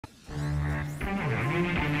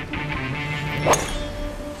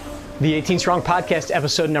The 18 Strong Podcast,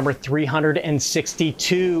 episode number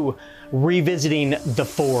 362, Revisiting the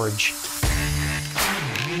Forge.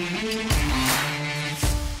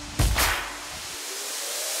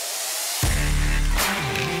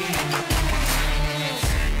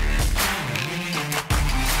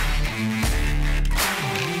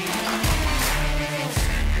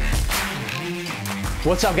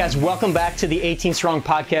 What's up, guys? Welcome back to the 18 Strong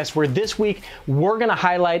Podcast, where this week we're going to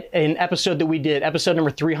highlight an episode that we did, episode number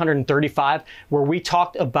 335, where we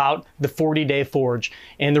talked about the 40-day forge.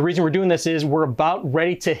 And the reason we're doing this is we're about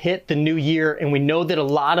ready to hit the new year, and we know that a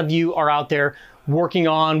lot of you are out there working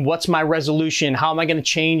on what's my resolution, how am I going to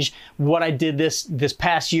change what I did this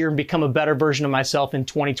past year and become a better version of myself in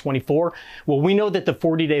 2024. Well, we know that the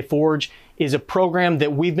 40-day forge is a program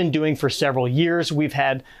that we've been doing for several years. We've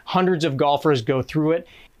had hundreds of golfers go through it,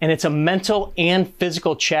 and it's a mental and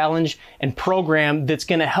physical challenge and program that's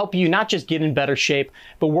going to help you not just get in better shape,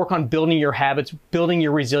 but work on building your habits, building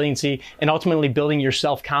your resiliency, and ultimately building your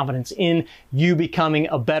self-confidence in you becoming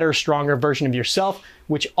a better, stronger version of yourself,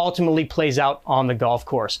 which ultimately plays out on the golf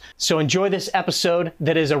course. So enjoy this episode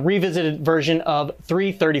that is a revisited version of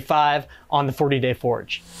 335 on the 40-day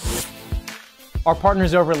forge. Our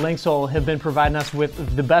partners over at Linksole have been providing us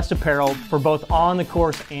with the best apparel for both on the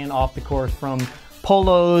course and off the course, from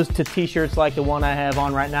polos to t-shirts like the one I have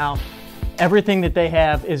on right now. Everything that they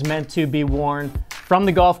have is meant to be worn from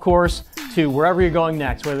the golf course to wherever you're going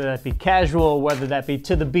next, whether that be casual, whether that be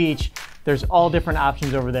to the beach. There's all different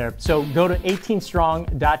options over there. So go to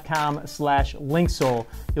 18strong.com/Linksole.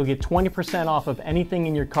 You'll get 20% off of anything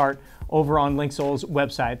in your cart over on Linksole's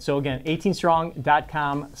website. So again,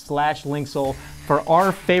 18strong.com/Linksole for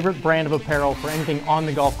our favorite brand of apparel for anything on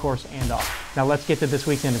the golf course and off. Now let's get to this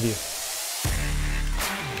week's interview.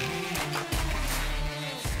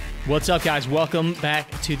 What's up, guys? Welcome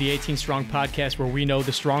back to the 18 Strong Podcast, where we know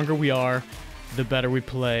the stronger we are, the better we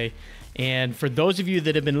play. And for those of you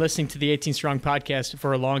that have been listening to the 18 Strong Podcast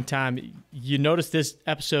for a long time, you notice this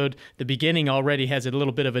episode, the beginning already has a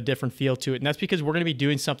little bit of a different feel to it. And that's because we're going to be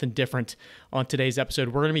doing something different on today's episode.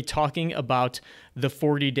 We're going to be talking about the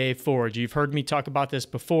 40-day forge. You've heard me talk about this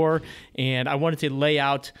before, and I wanted to lay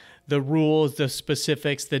out the rules, the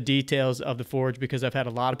specifics, the details of the forge, because I've had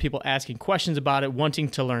a lot of people asking questions about it, wanting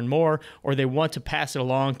to learn more, or they want to pass it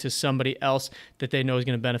along to somebody else that they know is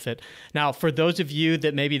going to benefit. Now, for those of you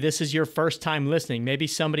that maybe this is your first time listening, maybe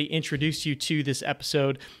somebody introduced you to this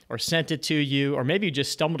episode or sent it to you, or maybe you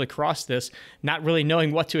just stumbled across this, not really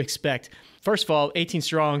knowing what to expect. First of all, 18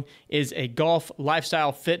 Strong is a golf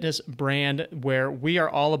lifestyle fitness brand where we are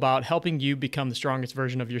all about helping you become the strongest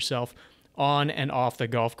version of yourself on and off the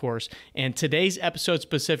golf course. And today's episode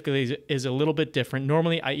specifically is a little bit different.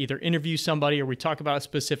 Normally, I either interview somebody or we talk about a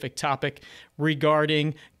specific topic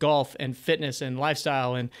regarding golf and fitness and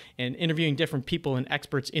lifestyle and interviewing different people and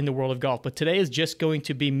experts in the world of golf. But today is just going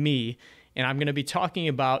to be me, and I'm going to be talking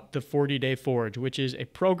about the 40-day forge, which is a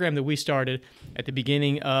program that we started at the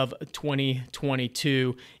beginning of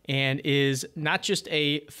 2022 and is not just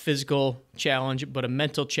a physical challenge, but a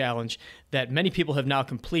mental challenge that many people have now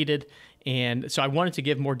completed. And so I wanted to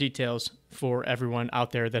give more details for everyone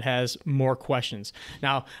out there that has more questions.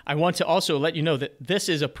 Now, I want to also let you know that this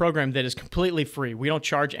is a program that is completely free. We don't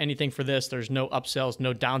charge anything for this. There's no upsells,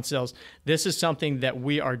 no downsells. This is something that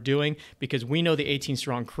we are doing because we know the 18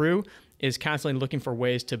 Strong crew is constantly looking for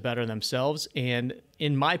ways to better themselves. And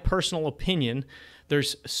in my personal opinion,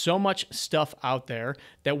 there's so much stuff out there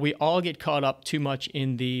that we all get caught up too much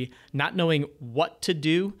in the not knowing what to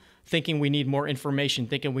do, thinking we need more information,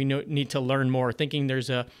 thinking we need to learn more, thinking there's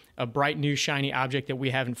a bright new shiny object that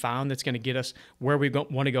we haven't found that's going to get us where we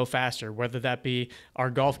want to go faster, whether that be our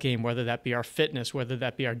golf game, whether that be our fitness, whether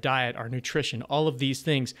that be our diet, our nutrition, all of these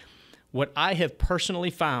things. What I have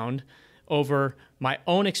personally found over my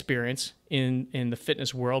own experience in the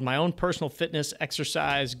fitness world, my own personal fitness,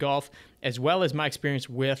 exercise, golf, as well as my experience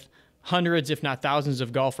with hundreds, if not thousands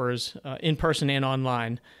of golfers in person and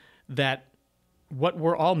online, that what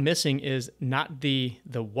we're all missing is not the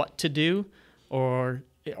what to do or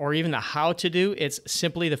even the how to do. It's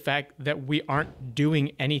simply the fact that we aren't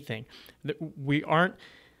doing anything. We aren't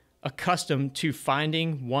accustomed to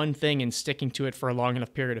finding one thing and sticking to it for a long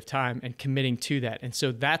enough period of time and committing to that. And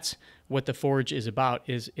so that's what the Forge is about,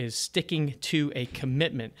 is sticking to a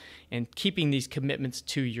commitment and keeping these commitments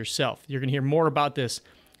to yourself. You're going to hear more about this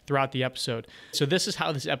throughout the episode. So this is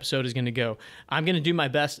how this episode is going to go. I'm going to do my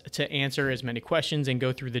best to answer as many questions and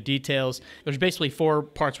go through the details. There's basically 4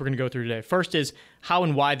 parts we're going to go through today. First is how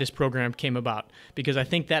and why this program came about, because I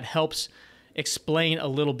think that helps explain a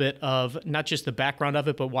little bit of not just the background of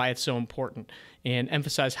it, but why it's so important, and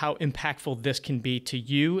emphasize how impactful this can be to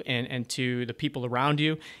you and to the people around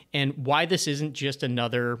you, and why this isn't just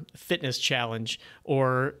another fitness challenge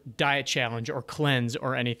or diet challenge or cleanse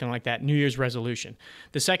or anything like that, New Year's resolution.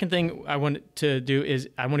 The second thing I want to do is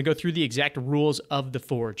I want to go through the exact rules of the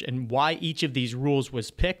Forge and why each of these rules was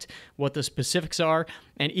picked, what the specifics are,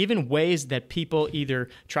 and even ways that people either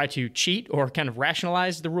try to cheat or kind of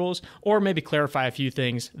rationalize the rules, or maybe clarify a few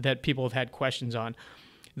things that people have had questions on.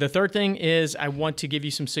 The third thing is I want to give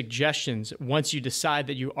you some suggestions once you decide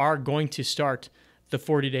that you are going to start the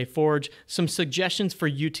 40-Day Forge, some suggestions for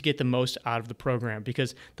you to get the most out of the program,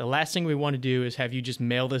 because the last thing we want to do is have you just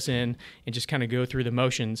mail this in and just kind of go through the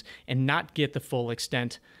motions and not get the full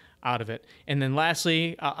extent out of it. And then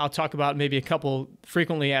lastly, I'll talk about maybe a couple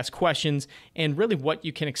frequently asked questions and really what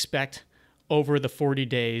you can expect over the 40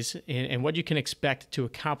 days and what you can expect to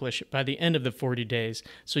accomplish by the end of the 40 days,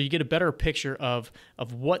 so you get a better picture of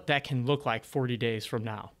what that can look like 40 days from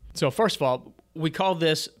now. So first of all, we call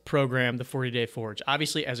this program the 40-Day Forge.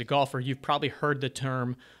 Obviously, as a golfer, you've probably heard the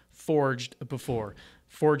term forged before.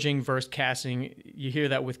 Forging versus casting, you hear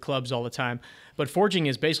that with clubs all the time. But forging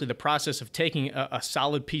is basically the process of taking a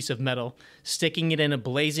solid piece of metal, sticking it in a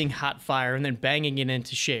blazing hot fire, and then banging it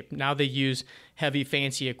into shape. Now they use heavy,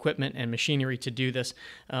 fancy equipment and machinery to do this.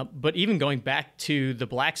 But even going back to the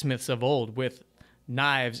blacksmiths of old with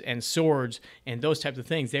knives and swords and those types of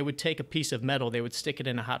things, they would take a piece of metal, they would stick it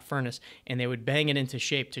in a hot furnace, and they would bang it into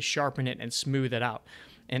shape to sharpen it and smooth it out.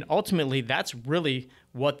 And ultimately, that's really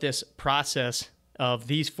what this process of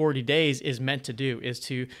these 40 days is meant to do, is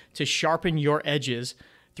to sharpen your edges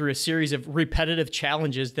through a series of repetitive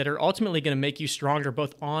challenges that are ultimately going to make you stronger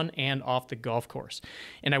both on and off the golf course.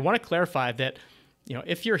 And I want to clarify that,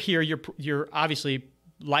 if you're here, you're obviously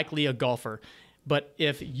likely a golfer. But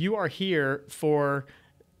if you are here for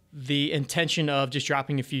the intention of just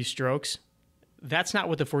dropping a few strokes, that's not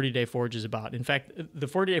what the 40-Day Forge is about. In fact, the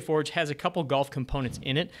 40-Day Forge has a couple golf components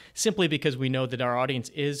in it, simply because we know that our audience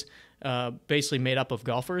is basically made up of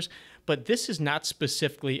golfers. But this is not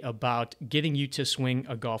specifically about getting you to swing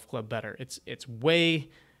a golf club better. It's way,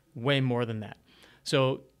 way more than that.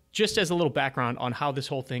 So just as a little background on how this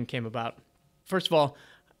whole thing came about, first of all,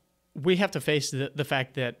 we have to face the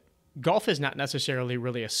fact that golf is not necessarily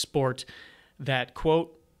really a sport that,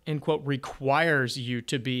 quote unquote, requires you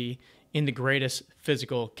to be in the greatest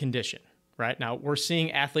physical condition. Right now, we're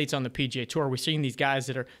seeing athletes on the PGA Tour. We're seeing these guys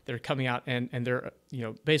that are coming out and they're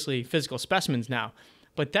basically physical specimens now.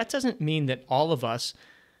 But that doesn't mean that all of us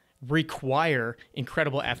require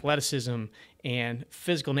incredible athleticism and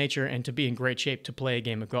physical nature and to be in great shape to play a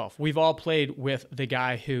game of golf. We've all played with the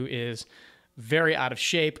guy who is very out of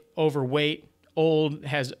shape, overweight, old,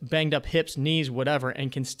 has banged up hips, knees, whatever,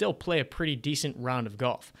 and can still play a pretty decent round of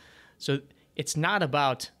golf. So it's not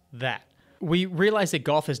about that. We realize that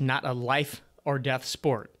golf is not a life or death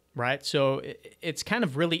sport, right? So it's kind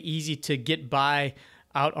of really easy to get by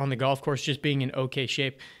out on the golf course just being in okay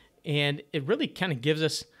shape. And it really kind of gives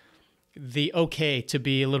us the okay to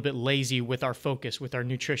be a little bit lazy with our focus, with our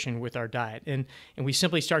nutrition, with our diet. And we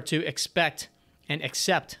simply start to expect and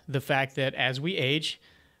accept the fact that as we age,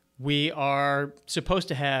 we are supposed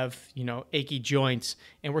to have, achy joints,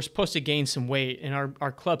 and we're supposed to gain some weight, and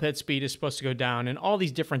our club head speed is supposed to go down, and all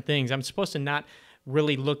these different things. I'm supposed to not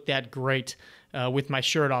really look that great with my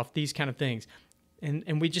shirt off, these kind of things.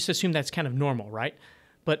 And we just assume that's kind of normal, right?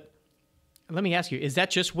 But let me ask you, is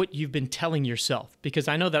that just what you've been telling yourself? Because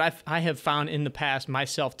I know that I have found in the past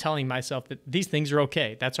myself telling myself that these things are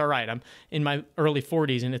okay. That's all right. I'm in my early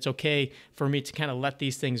 40s, and it's okay for me to kind of let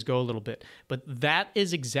these things go a little bit. But that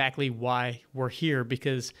is exactly why we're here,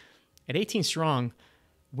 because at 18 Strong,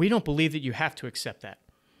 we don't believe that you have to accept that.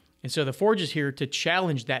 And so the Forge is here to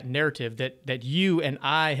challenge that narrative that you and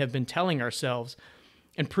I have been telling ourselves,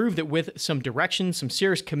 and prove that with some direction, some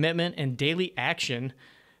serious commitment, and daily action,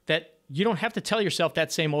 that you don't have to tell yourself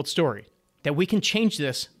that same old story, that we can change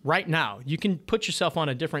this right now. You can put yourself on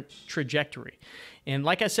a different trajectory. And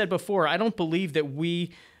like I said before, I don't believe that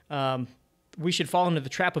we should fall into the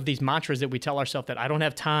trap of these mantras that we tell ourselves that I don't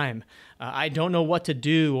have time, I don't know what to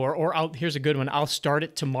do, or here's a good one, I'll start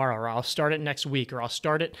it tomorrow, or I'll start it next week, or I'll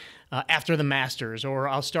start it after the Masters, or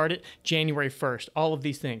I'll start it January 1st, all of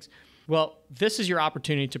these things. Well, this is your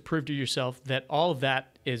opportunity to prove to yourself that all of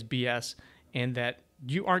that is BS and that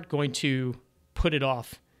you aren't going to put it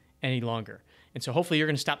off any longer. And so hopefully you're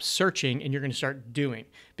going to stop searching and you're going to start doing,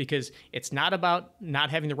 because it's not about not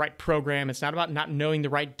having the right program. It's not about not knowing the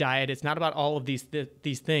right diet. It's not about all of these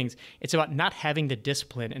things. It's about not having the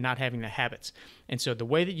discipline and not having the habits. And so the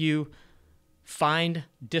way that you find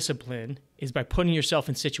discipline is by putting yourself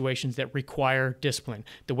in situations that require discipline.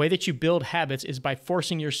 The way that you build habits is by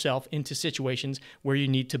forcing yourself into situations where you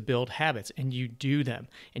need to build habits, and you do them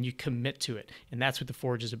and you commit to it. And that's what the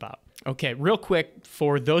Forge is about. Okay, real quick,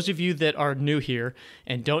 for those of you that are new here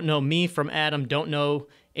and don't know me from Adam, don't know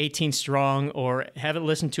 18 Strong, or haven't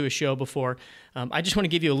listened to a show before, I just want to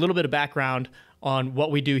give you a little bit of background on what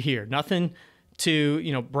we do here. Nothing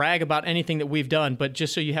to brag about anything that we've done, but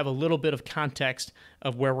just so you have a little bit of context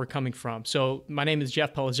of where we're coming from. So my name is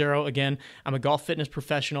Jeff Pellizzaro. Again, I'm a golf fitness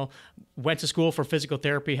professional, went to school for physical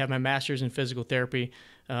therapy, have my master's in physical therapy,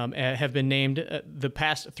 have been named the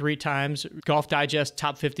past 3 times Golf Digest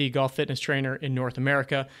Top 50 Golf Fitness Trainer in North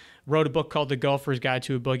America, wrote a book called The Golfer's Guide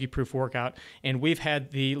to a Bogey-Proof Workout, and we've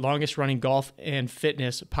had the longest-running golf and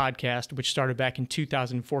fitness podcast, which started back in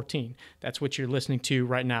 2014. That's what you're listening to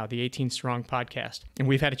right now, the 18 Strong podcast. And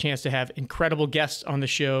we've had a chance to have incredible guests on the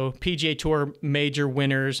show, PGA Tour major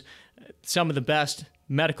winners, some of the best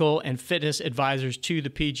medical and fitness advisors to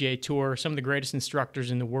the PGA Tour, some of the greatest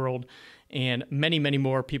instructors in the world, and many, many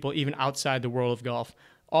more people even outside the world of golf,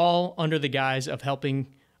 all under the guise of helping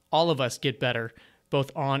all of us get better, both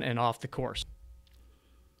on and off the course.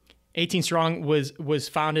 18 Strong was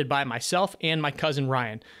founded by myself and my cousin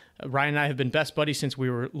Ryan. Ryan and I have been best buddies since we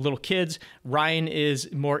were little kids. Ryan is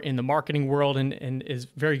more in the marketing world and is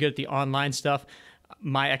very good at the online stuff.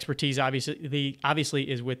 My expertise obviously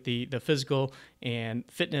is with the physical and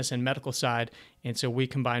fitness and medical side, and so we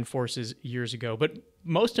combined forces years ago. But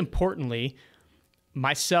most importantly,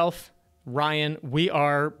 myself, Ryan, we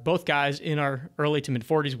are both guys in our early to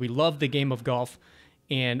mid-40s. We love the game of golf,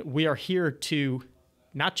 and we are here to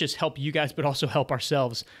not just help you guys, but also help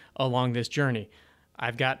ourselves along this journey.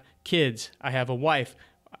 I've got kids. I have a wife.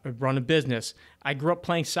 I run a business. I grew up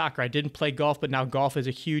playing soccer. I didn't play golf, but now golf is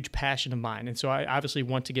a huge passion of mine, and so I obviously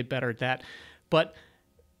want to get better at that. But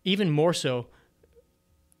even more so,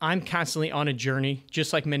 I'm constantly on a journey,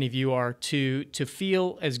 just like many of you are, to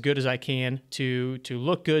feel as good as I can, to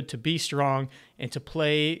look good, to be strong, and to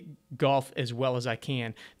play golf as well as I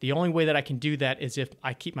can. The only way that I can do that is if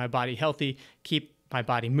I keep my body healthy, keep my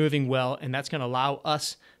body moving well, and that's going to allow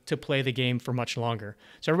us to play the game for much longer.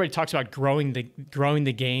 So everybody talks about growing the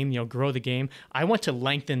game, grow the game. I want to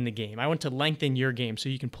lengthen the game. I want to lengthen your game so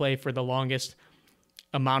you can play for the longest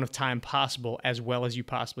amount of time possible as well as you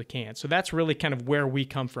possibly can. So that's really kind of where we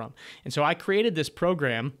come from. And so I created this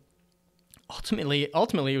program. Ultimately,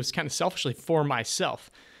 it was kind of selfishly for myself.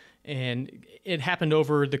 And it happened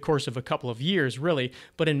over the course of a couple of years, really.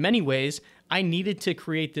 But in many ways, I needed to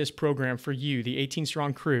create this program for you, the 18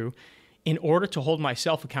 Strong crew, in order to hold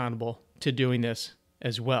myself accountable to doing this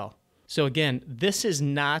as well. So again, this is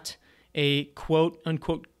not a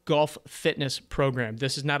quote-unquote golf fitness program.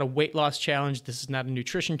 This is not a weight loss challenge. This is not a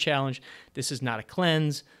nutrition challenge. This is not a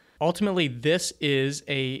cleanse. Ultimately, this is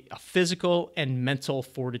a physical and mental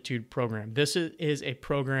fortitude program. This is a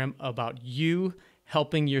program about you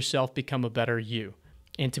helping yourself become a better you.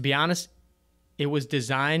 And to be honest, it was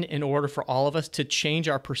designed in order for all of us to change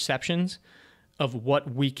our perceptions of what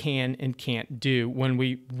we can and can't do when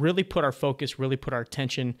we really put our focus, really put our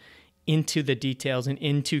attention into the details and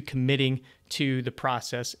into committing to the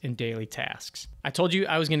process and daily tasks. I told you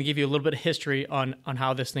I was going to give you a little bit of history on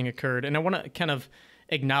how this thing occurred, and I want to kind of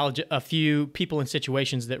acknowledge a few people and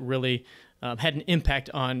situations that really had an impact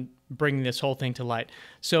on bringing this whole thing to light.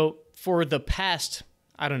 So for the past,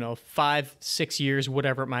 5-6 years,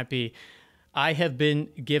 whatever it might be, I have been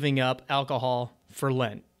giving up alcohol for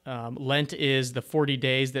Lent. Lent is the 40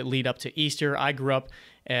 days that lead up to Easter. I grew up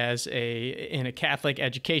in a Catholic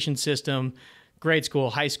education system, grade school,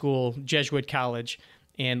 high school, Jesuit college,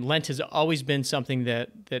 and Lent has always been something that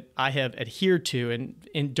I have adhered to.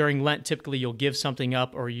 And during Lent, typically you'll give something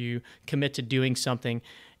up or you commit to doing something.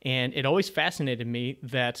 And it always fascinated me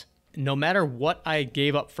that no matter what I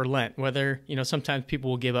gave up for Lent, whether, sometimes people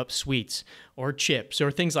will give up sweets or chips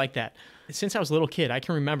or things like that. Since I was a little kid, I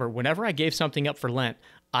can remember whenever I gave something up for Lent,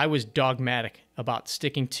 I was dogmatic about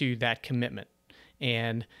sticking to that commitment.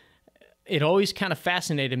 And it always kind of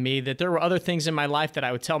fascinated me that there were other things in my life that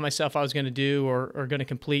I would tell myself I was going to do or going to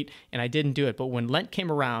complete, and I didn't do it. But when Lent came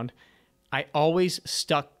around, I always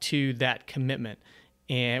stuck to that commitment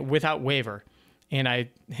and without waver. And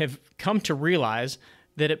I have come to realize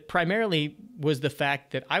that it primarily was the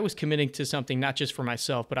fact that I was committing to something not just for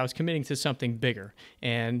myself, but I was committing to something bigger.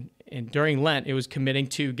 And during Lent, it was committing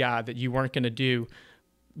to God that you weren't going to do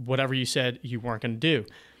whatever you said you weren't going to do.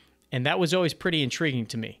 And that was always pretty intriguing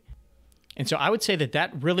to me. And so I would say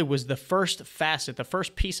that really was the first facet, the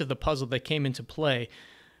first piece of the puzzle that came into play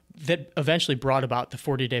that eventually brought about the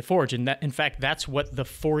 40-day forge. And that, in fact, that's what the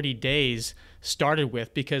 40 days started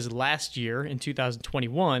with, because last year in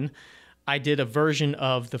 2021, I did a version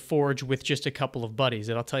of the forge with just a couple of buddies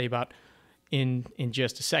that I'll tell you about in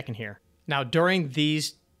just a second here. Now, during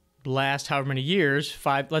these last however many years,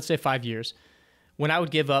 let's say 5 years, when I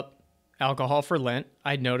would give up alcohol for Lent,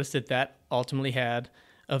 I'd noticed that ultimately had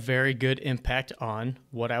a very good impact on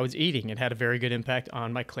what I was eating. It had a very good impact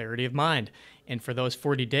on my clarity of mind. And for those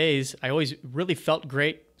 40 days, I always really felt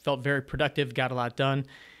great, felt very productive, got a lot done.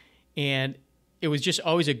 And it was just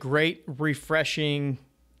always a great, refreshing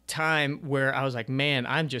time where I was like, man,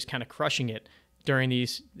 I'm just kind of crushing it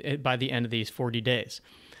by the end of these 40 days.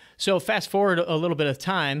 So fast forward a little bit of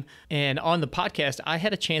time, and on the podcast, I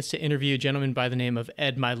had a chance to interview a gentleman by the name of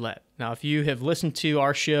Ed Milet. Now, if you have listened to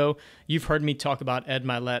our show, you've heard me talk about Ed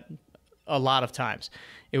Milet a lot of times.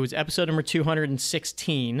 It was episode number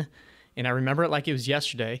 216, and I remember it like it was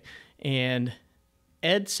yesterday. And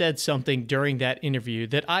Ed said something during that interview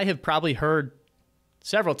that I have probably heard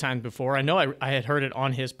several times before. I know I had heard it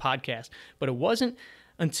on his podcast, but it wasn't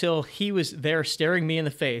until he was there staring me in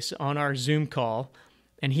the face on our Zoom call,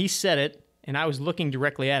 and he said it, and I was looking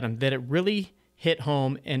directly at him, that it really hit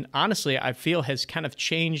home, and honestly, I feel has kind of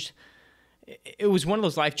changed. It was one of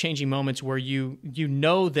those life-changing moments where you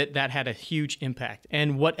know that had a huge impact.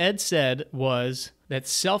 And what Ed said was that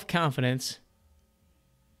self-confidence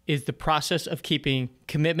is the process of keeping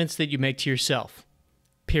commitments that you make to yourself,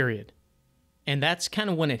 period. And that's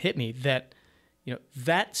kind of when it hit me that,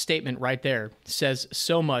 that statement right there says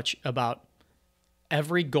so much about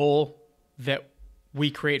every goal that we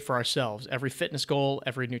create for ourselves, every fitness goal,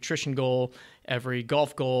 every nutrition goal, every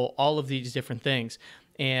golf goal, all of these different things.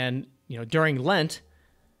 And, during Lent,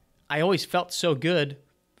 I always felt so good,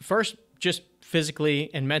 first just physically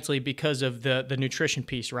and mentally because of the nutrition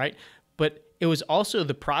piece, right? But it was also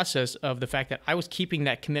the process of the fact that I was keeping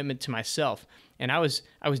that commitment to myself. And I was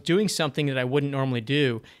doing something that I wouldn't normally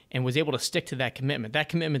do and was able to stick to that commitment. That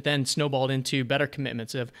commitment then snowballed into better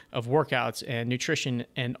commitments of workouts and nutrition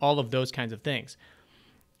and all of those kinds of things.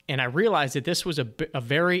 And I realized that this was a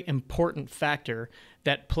very important factor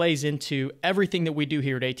that plays into everything that we do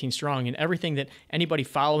here at 18 Strong and everything that anybody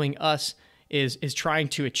following us is trying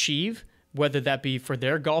to achieve, whether that be for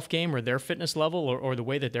their golf game or their fitness level or the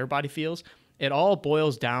way that their body feels. It all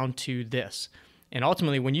boils down to this. And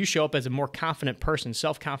ultimately, when you show up as a more confident person,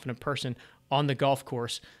 self-confident person on the golf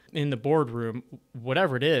course, in the boardroom,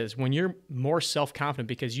 whatever it is, when you're more self-confident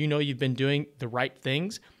because you know you've been doing the right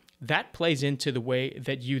things, that plays into the way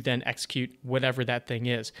that you then execute whatever that thing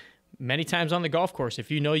is. Many times on the golf course,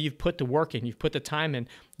 if you know you've put the work in, you've put the time in,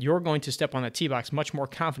 you're going to step on that tee box much more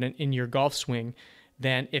confident in your golf swing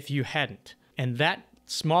than if you hadn't. And that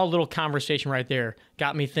small little conversation right there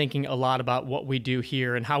got me thinking a lot about what we do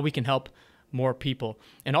here and how we can help more people.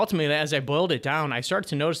 And ultimately, as I boiled it down, I started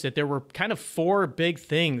to notice that there were kind of 4 big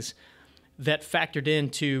things that factored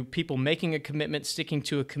into people making a commitment, sticking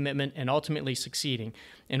to a commitment, and ultimately succeeding.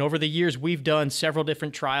 And over the years, we've done several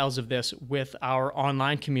different trials of this with our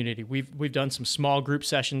online community. We've done some small group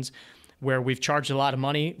sessions where we've charged a lot of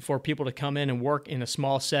money for people to come in and work in a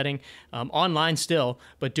small setting, online still,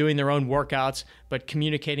 but doing their own workouts, but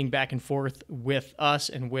communicating back and forth with us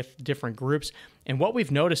and with different groups. And what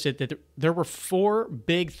we've noticed is that there were 4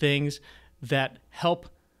 big things that help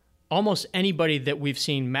almost anybody that we've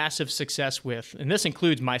seen massive success with, and this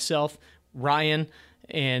includes myself, Ryan,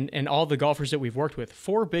 and all the golfers that we've worked with.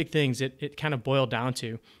 4 big things it kind of boiled down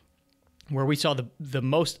to where we saw the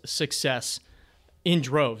most success in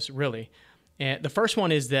droves, really. And the first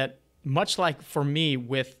one is that, much like for me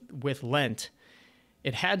with Lent,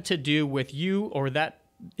 it had to do with you or that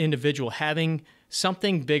individual having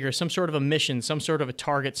something bigger, some sort of a mission, some sort of a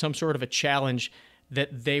target, some sort of a challenge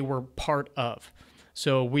that they were part of.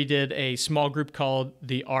 So we did a small group called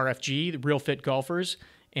the RFG, the Real Fit Golfers,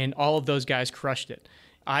 and all of those guys crushed it.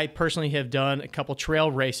 I personally have done a couple trail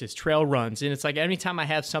races, trail runs, and it's like anytime I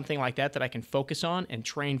have something like that I can focus on and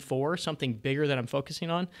train for, something bigger that I'm focusing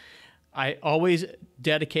on, I always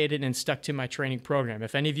dedicated and stuck to my training program.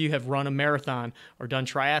 If any of you have run a marathon or done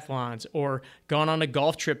triathlons or gone on a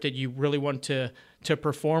golf trip that you really want to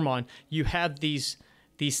perform on, you have these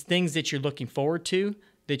things that you're looking forward to,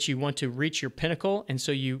 that you want to reach your pinnacle, and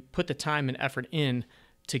so you put the time and effort in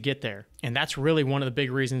to get there. And that's really one of the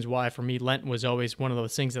big reasons why, for me, Lent was always one of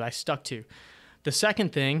those things that I stuck to. The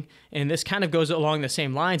second thing, and this kind of goes along the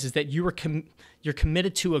same lines, is that you're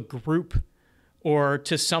committed to a group or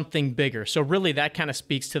to something bigger. So really that kind of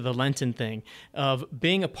speaks to the Lenten thing of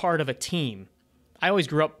being a part of a team. I always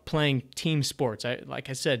grew up playing team sports. Like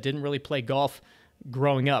I said, didn't really play golf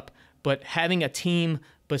growing up, but having a team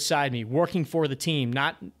beside me, working for the team,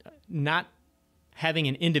 not having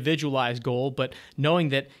an individualized goal, but knowing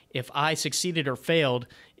that if I succeeded or failed,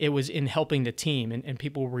 it was in helping the team and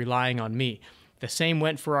people were relying on me. The same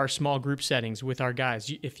went for our small group settings with our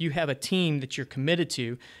guys. If you have a team that you're committed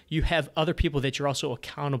to, you have other people that you're also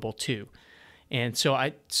accountable to. And so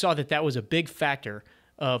I saw that that was a big factor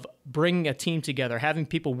of bringing a team together, having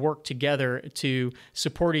people work together to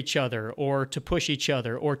support each other or to push each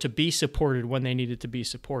other or to be supported when they needed to be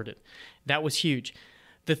supported. That was huge.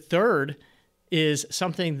 The third is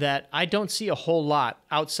something that I don't see a whole lot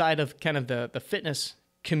outside of kind of the fitness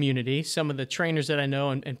community. Some of the trainers that I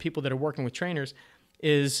know and people that are working with trainers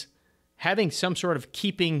is having some sort of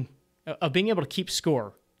being able to keep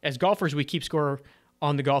score. As golfers, we keep score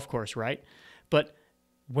on the golf course, right? But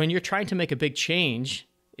when you're trying to make a big change,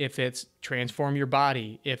 if it's transform your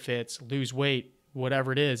body, if it's lose weight,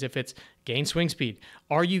 whatever it is, if it's gain swing speed,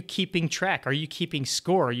 are you keeping track? Are you keeping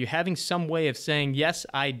score? Are you having some way of saying, yes,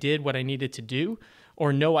 I did what I needed to do,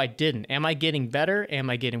 or no, I didn't? Am I getting better? Am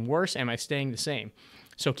I getting worse? Am I staying the same?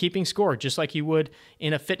 So keeping score, just like you would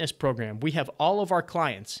in a fitness program. We have all of our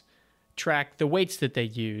clients track the weights that they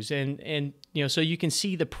use and so you can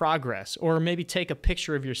see the progress, or maybe take a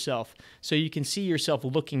picture of yourself so you can see yourself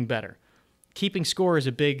looking better. Keeping score is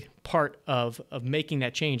a big part of making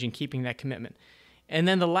that change and keeping that commitment. And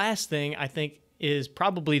then the last thing I think is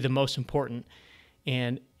probably the most important.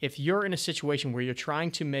 And if you're in a situation where you're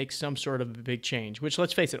trying to make some sort of a big change, which,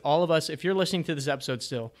 let's face it, all of us, if you're listening to this episode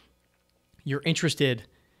still, you're interested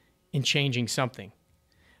in changing something.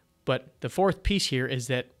 But the fourth piece here is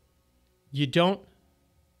that you don't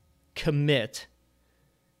commit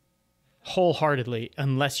wholeheartedly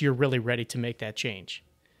unless you're really ready to make that change.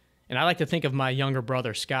 And I like to think of my younger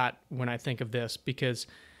brother, Scott, when I think of this, because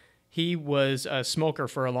he was a smoker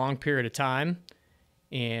for a long period of time,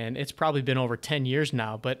 and it's probably been over 10 years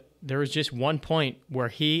now, but there was just one point where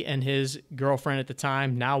he and his girlfriend at the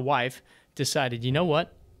time, now wife, decided, you know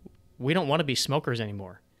what? We don't want to be smokers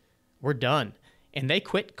anymore. We're done. And they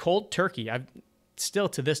quit cold turkey. I'm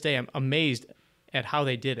to this day, I'm amazed at how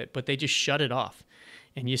they did it, but they just shut it off.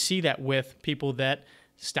 And you see that with people that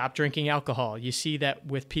stop drinking alcohol. You see that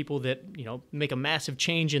with people that, make a massive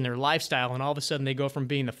change in their lifestyle, and all of a sudden they go from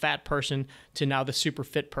being the fat person to now the super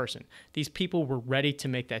fit person. These people were ready to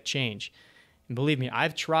make that change. And believe me,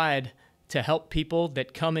 I've tried to help people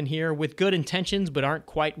that come in here with good intentions but aren't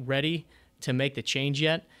quite ready to make the change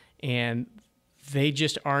yet, and they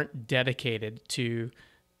just aren't dedicated to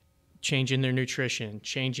changing their nutrition,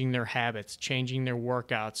 changing their habits, changing their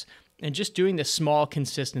workouts, and just doing the small,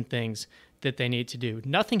 consistent things that they need to do.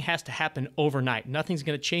 Nothing has to happen overnight. Nothing's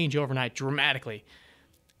going to change overnight dramatically.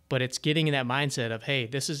 But it's getting in that mindset of, hey,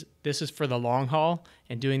 this is for the long haul,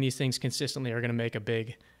 and doing these things consistently are going to make a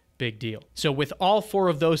big deal. So with all four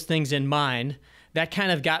of those things in mind, that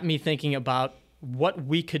kind of got me thinking about what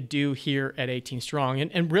we could do here at 18 Strong,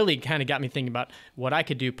 and really kind of got me thinking about what I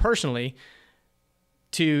could do personally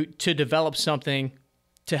to develop something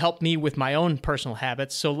to help me with my own personal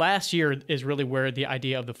habits. So last year is really where the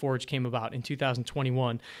idea of the Forge came about, in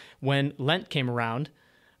 2021. When Lent came around,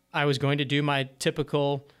 I was going to do my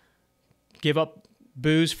typical give up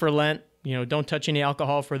booze for Lent, don't touch any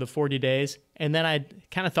alcohol for the 40 days. And then I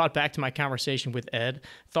kind of thought back to my conversation with Ed,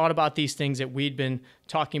 thought about these things that we'd been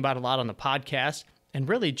talking about a lot on the podcast, and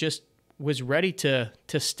really just was ready to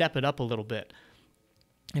step it up a little bit.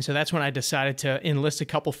 And so that's when I decided to enlist a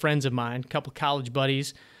couple friends of mine, a couple college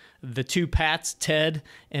buddies, the two Pats, Ted,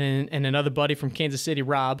 and another buddy from Kansas City,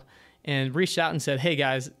 Rob, and reached out and said, hey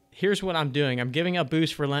guys, here's what I'm doing. I'm giving up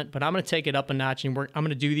booze for Lent, but I'm going to take it up a notch, and I'm going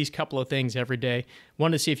to do these couple of things every day.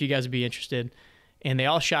 Wanted to see if you guys would be interested. And they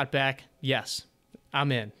all shot back, yes,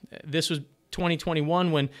 I'm in. This was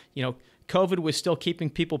 2021 when, COVID was still keeping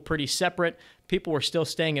people pretty separate. People were still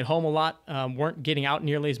staying at home a lot, weren't getting out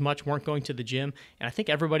nearly as much, weren't going to the gym. And I think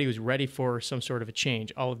everybody was ready for some sort of a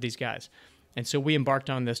change, all of these guys. And so we embarked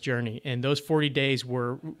on this journey. And those 40 days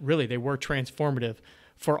were transformative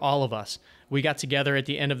for all of us. We got together at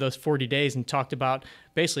the end of those 40 days and talked about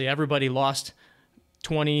basically everybody lost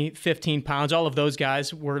 20, 15 pounds. All of those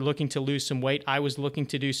guys were looking to lose some weight. I was looking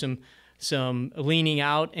to do some leaning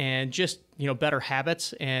out and just, better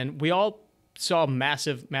habits. And we all saw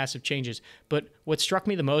massive changes. But what struck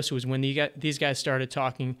me the most was when these guys started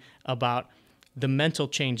talking about the mental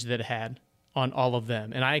change that it had on all of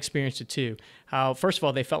them. And I experienced it too. How, first of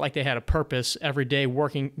all, they felt like they had a purpose every day,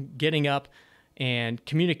 working, getting up and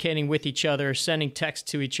communicating with each other, sending texts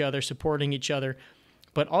to each other, supporting each other.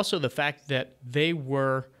 But also the fact that they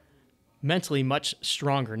were mentally much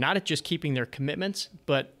stronger, not at just keeping their commitments,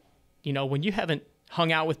 but when you haven't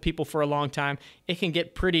hung out with people for a long time, it can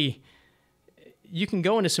get pretty, you can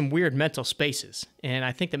go into some weird mental spaces. And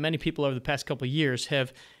I think that many people over the past couple of years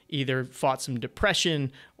have either fought some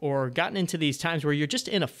depression or gotten into these times where you're just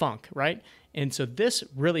in a funk, right? And so this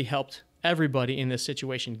really helped everybody in this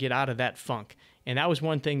situation get out of that funk. And that was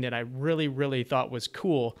one thing that I really, really thought was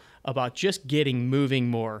cool about just getting moving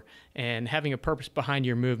more and having a purpose behind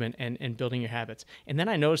your movement and building your habits. And then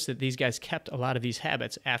I noticed that these guys kept a lot of these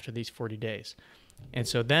habits after these 40 days. And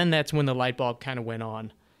so then that's when the light bulb kind of went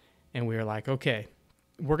on. And we were like, okay,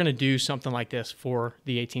 we're going to do something like this for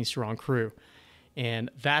the 18 Strong crew. And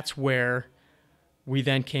that's where we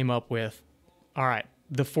then came up with, all right,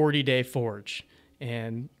 the 40-day Forge.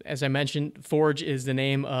 And as I mentioned, Forge is the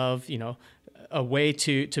name of, a way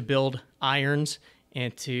to build irons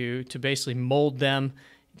and to basically mold them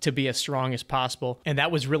to be as strong as possible. And that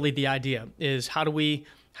was really the idea, is how do we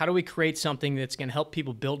create something that's going to help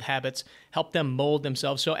people build habits, help them mold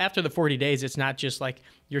themselves. So after the 40 days, it's not just like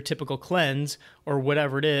your typical cleanse or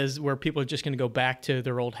whatever it is where people are just going to go back to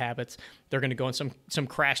their old habits. They're going to go on some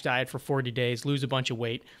crash diet for 40 days, lose a bunch of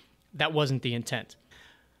weight. That wasn't the intent.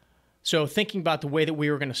 So thinking about the way that we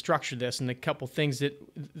were going to structure this and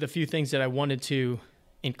the few things that I wanted to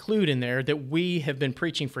include in there that we have been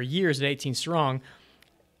preaching for years at 18 Strong.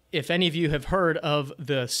 If any of you have heard of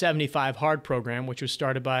the 75 Hard program, which was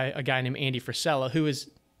started by a guy named Andy Frisella, who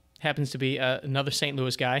happens to be another St.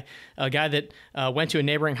 Louis guy, a guy that went to a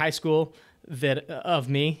neighboring high school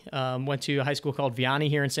went to a high school called Vianney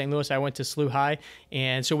here in St. Louis. I went to SLU High.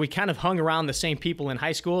 And so we kind of hung around the same people in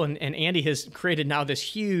high school. And Andy has created now this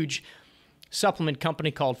huge supplement company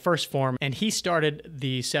called First Form. And he started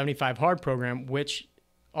the 75 Hard program, which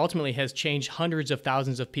ultimately has changed hundreds of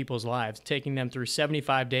thousands of people's lives, taking them through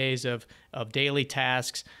 75 days of daily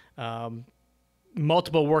tasks,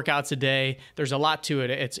 multiple workouts a day. There's a lot to it.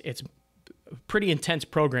 It's a pretty intense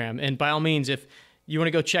program. And by all means, if you want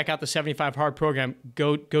to go check out the 75 Hard program,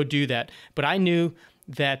 go do that. But I knew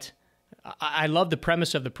that I loved the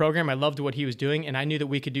premise of the program. I loved what he was doing, and I knew that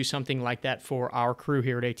we could do something like that for our crew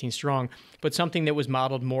here at 18 Strong, but something that was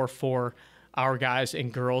modeled more for our guys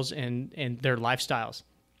and girls and their lifestyles.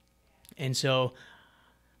 And so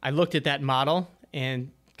I looked at that model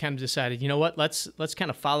and kind of decided, you know what, let's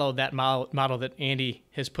kind of follow that model that Andy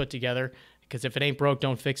has put together, because if it ain't broke,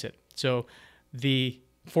 don't fix it. So the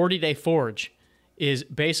 40-day Forge is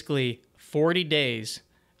basically 40 days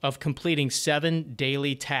of completing 7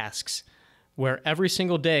 daily tasks where every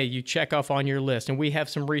single day you check off on your list. And we have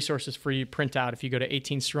some resources for you to print out. If you go to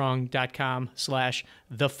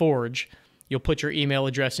 18strong.com/theforge, you'll put your email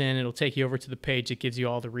address in. It'll take you over to the page that gives you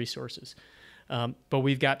all the resources. But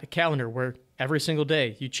we've got a calendar where every single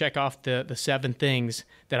day you check off the 7 things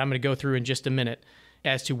that I'm going to go through in just a minute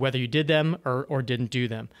as to whether you did them or didn't do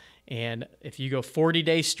them. And if you go 40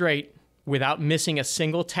 days straight without missing a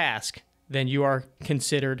single task, then you are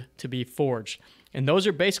considered to be forged. And those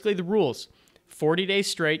are basically the rules. 40 days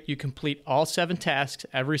straight, you complete all 7 tasks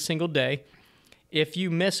every single day. If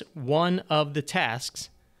you miss one of the tasks,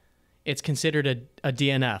 it's considered a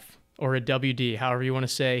DNF or a WD, however you want to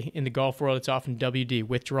say. In the golf world, it's often WD,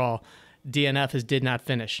 withdrawal. DNF is did not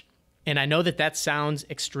finish. And I know that sounds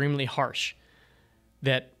extremely harsh,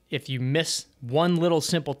 that if you miss one little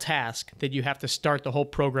simple task, that you have to start the whole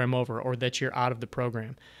program over or that you're out of the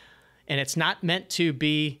program. And it's not meant to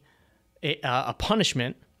be a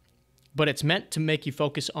punishment, but it's meant to make you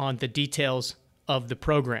focus on the details of the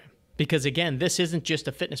program. Because again, this isn't just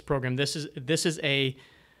a fitness program. This is a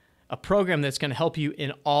program that's going to help you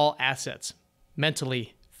in all assets,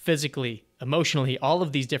 mentally, physically, emotionally, all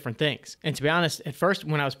of these different things. And to be honest, at first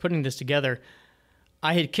when I was putting this together,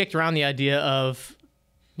 I had kicked around the idea of,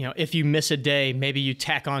 if you miss a day, maybe you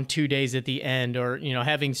tack on 2 days at the end, or,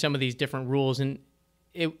 having some of these different rules. And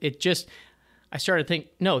I started to think,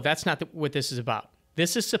 no, that's not what this is about.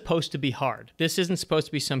 This is supposed to be hard. This isn't supposed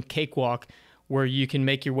to be some cakewalk where you can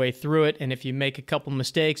make your way through it. And if you make a couple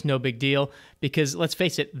mistakes, no big deal, because let's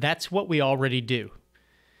face it, that's what we already do.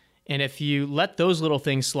 And if you let those little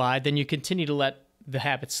things slide, then you continue to let the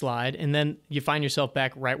habits slide, and then you find yourself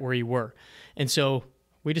back right where you were. And so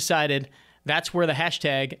we decided that's where the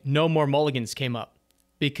hashtag No More Mulligans came up,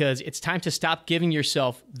 because it's time to stop giving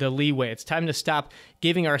yourself the leeway. It's time to stop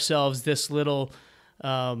giving ourselves this little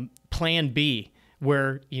plan B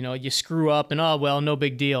where, you screw up and, oh, well, no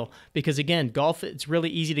big deal. Because again, golf, it's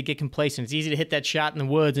really easy to get complacent. It's easy to hit that shot in the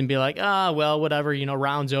woods and be like, well, whatever,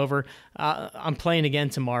 round's over. I'm playing again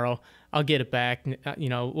tomorrow. I'll get it back.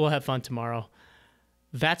 We'll have fun tomorrow.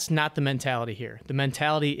 That's not the mentality here. The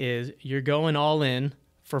mentality is you're going all in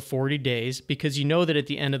for 40 days, because you know that at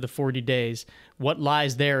the end of the 40 days, what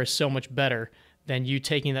lies there is so much better than you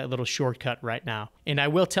taking that little shortcut right now. And I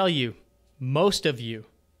will tell you, most of you,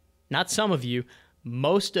 not some of you,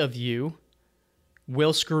 most of you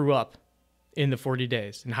will screw up in the 40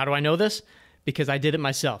 days. And how do I know this? Because I did it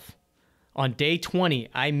myself. On day 20,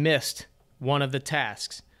 I missed one of the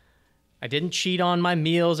tasks. I didn't cheat on my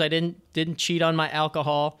meals. I didn't cheat on my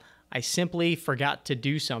alcohol. I simply forgot to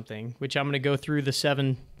do something, which I'm going to go through the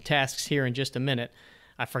 7 tasks here in just a minute.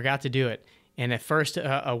 I forgot to do it. And at first,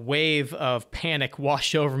 a wave of panic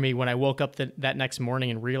washed over me when I woke up that next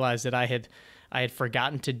morning and realized that I had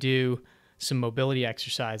forgotten to do some mobility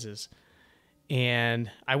exercises. And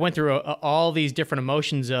I went through all these different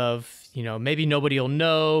emotions of, maybe nobody will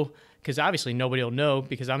know, because obviously nobody will know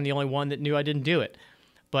because I'm the only one that knew I didn't do it.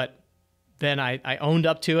 But then I owned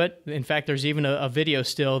up to it. In fact, there's even a video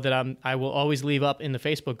still that I will always leave up in the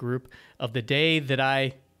Facebook group of the day that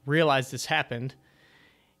I realized this happened.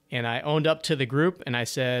 And I owned up to the group and I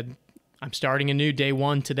said, I'm starting a new day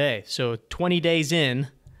 1 today. So 20 days in,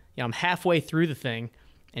 I'm halfway through the thing,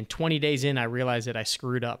 and 20 days in, I realized that I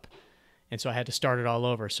screwed up. And so I had to start it all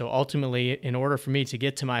over. So ultimately, in order for me to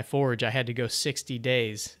get to my forge, I had to go 60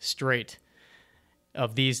 days straight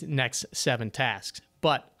of these next 7 tasks.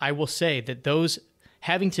 But I will say that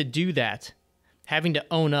having to do that, having to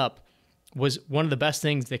own up, was one of the best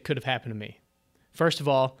things that could have happened to me. First of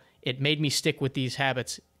all, it made me stick with these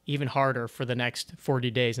habits even harder for the next 40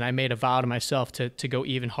 days. And I made a vow to myself to go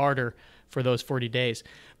even harder for those 40 days.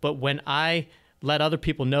 But when I let other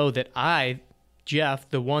people know that I, Jeff,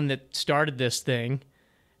 the one that started this thing,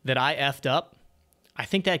 that I effed up, I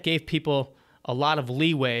think that gave people a lot of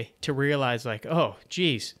leeway to realize like, oh,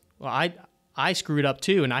 geez, well, I screwed up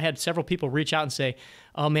too. And I had several people reach out and say,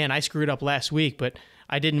 oh man, I screwed up last week, but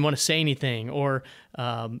I didn't want to say anything, or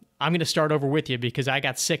I'm going to start over with you because I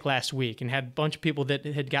got sick last week, and had a bunch of people that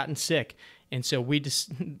had gotten sick. And so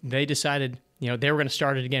they decided, they were going to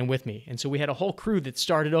start it again with me. And so we had a whole crew that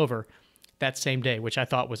started over that same day, which I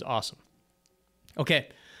thought was awesome. Okay,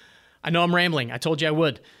 I know I'm rambling. I told you I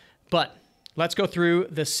would. But let's go through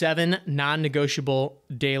the 7 non-negotiable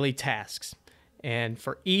daily tasks. And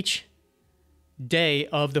for each day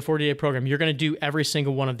of the 40-day program, you're going to do every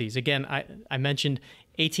single one of these. Again, I mentioned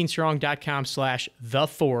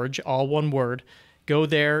 18strong.com/theforge, all one word. Go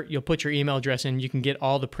there, you'll put your email address in, you can get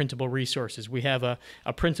all the printable resources. We have a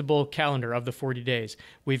printable calendar of the 40 days.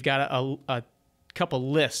 We've got a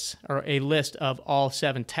couple lists, or a list of all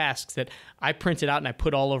 7 tasks that I printed out and I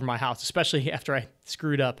put all over my house, especially after I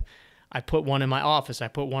screwed up. I put one in my office, I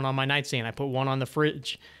put one on my nightstand, I put one on the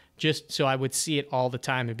fridge, just so I would see it all the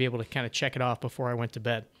time and be able to kind of check it off before I went to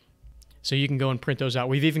bed. So you can go and print those out.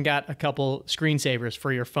 We've even got a couple screensavers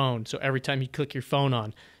for your phone. So every time you click your phone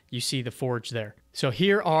on, you see the forge there. So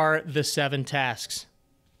here are the 7 tasks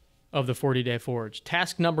of the 40-day forge.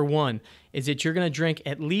 Task number 1 is that you're going to drink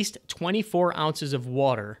at least 24 ounces of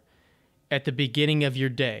water at the beginning of your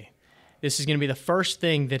day. This is going to be the first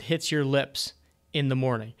thing that hits your lips in the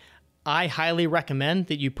morning. I highly recommend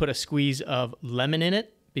that you put a squeeze of lemon in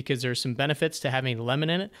it, because there's some benefits to having lemon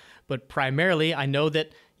in it. But primarily, I know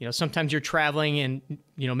that sometimes you're traveling and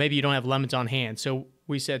maybe you don't have lemons on hand. So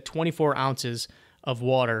we said 24 ounces of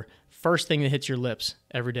water, first thing that hits your lips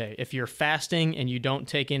every day. If you're fasting and you don't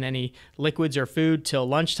take in any liquids or food till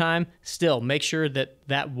lunchtime, still make sure that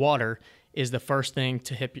that water is the first thing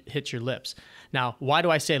to hit your lips. Now, why do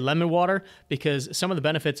I say lemon water? Because some of the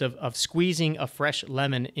benefits of squeezing a fresh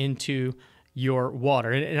lemon into your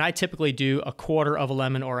water, and I typically do a quarter of a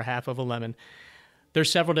lemon or a half of a lemon.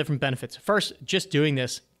 There's several different benefits. First, just doing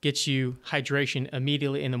this gets you hydration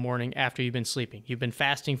immediately in the morning after you've been sleeping. You've been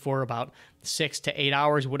fasting for about 6 to 8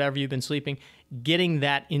 hours, whatever you've been sleeping. Getting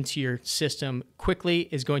that into your system quickly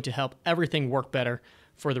is going to help everything work better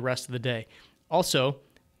for the rest of the day. Also,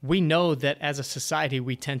 we know that as a society,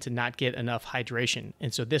 we tend to not get enough hydration.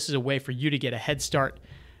 And so this is a way for you to get a head start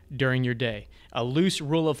during your day. A loose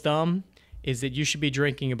rule of thumb is that you should be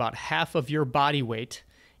drinking about half of your body weight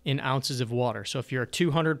in ounces of water. So if you're a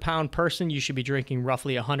 200-pound person, you should be drinking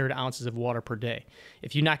roughly 100 ounces of water per day.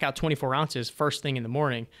 If you knock out 24 ounces first thing in the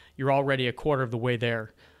morning, you're already a quarter of the way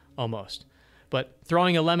there almost. But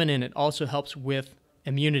throwing a lemon in it also helps with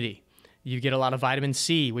immunity. You get a lot of vitamin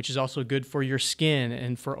C, which is also good for your skin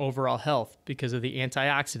and for overall health because of the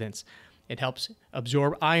antioxidants. It helps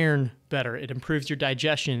absorb iron better. It improves your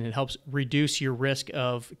digestion. It helps reduce your risk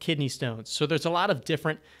of kidney stones. So there's a lot of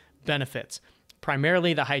different benefits.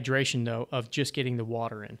 Primarily the hydration, though, of just getting the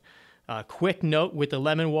water in. Quick note with the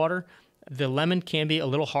lemon water, the lemon can be a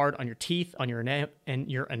little hard on your teeth, on your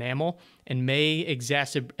enamel, and may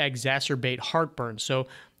exacerbate heartburn. So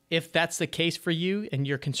if that's the case for you and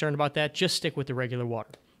you're concerned about that, just stick with the regular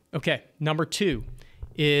water. Okay, number 2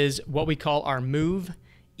 is what we call our Move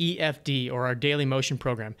EFD, or our daily motion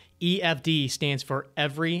program. EFD stands for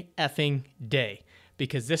every effing day,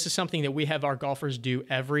 because this is something that we have our golfers do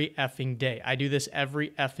every effing day. I do this every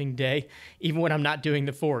effing day, even when I'm not doing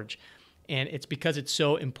the Forge. And it's because it's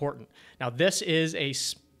so important. Now, this is a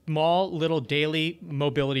small little daily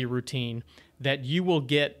mobility routine that you will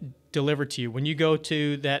get delivered to you. When you go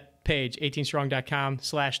to that page,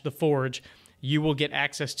 18strong.com/theforge, you will get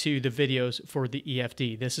access to the videos for the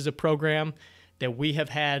EFD. This is a program that we have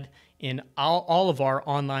had in all of our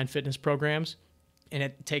online fitness programs, and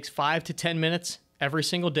it takes 5 to 10 minutes every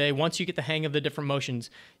single day. Once you get the hang of the different motions,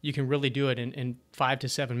 you can really do it in 5 to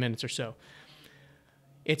 7 minutes or so.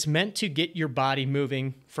 It's meant to get your body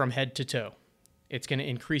moving from head to toe. It's going to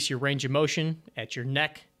increase your range of motion at your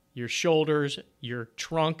neck, your shoulders, your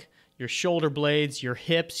trunk, your shoulder blades, your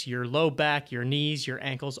hips, your low back, your knees, your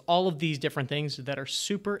ankles, all of these different things that are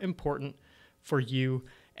super important for you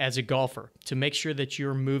as a golfer to make sure that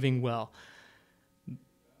you're moving well.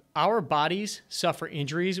 Our bodies suffer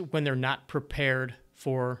injuries when they're not prepared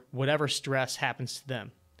for whatever stress happens to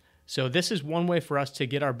them. So this is one way for us to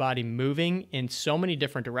get our body moving in so many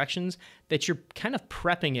different directions that you're kind of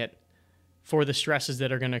prepping it for the stresses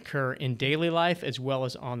that are going to occur in daily life as well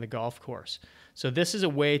as on the golf course. So this is a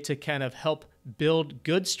way to kind of help build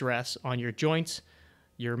good stress on your joints,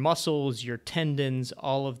 your muscles, your tendons,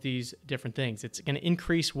 all of these different things. It's going to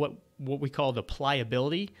increase what we call the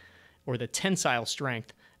pliability or the tensile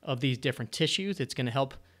strength of these different tissues. It's going to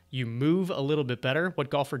help you move a little bit better. What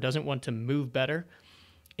golfer doesn't want to move better?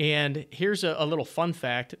 And here's a little fun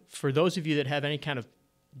fact. For those of you that have any kind of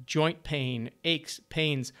joint pain, aches,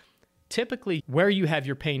 pains, typically where you have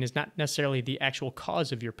your pain is not necessarily the actual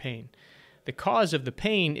cause of your pain. The cause of the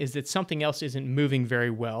pain is that something else isn't moving very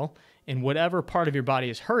well, and whatever part of your body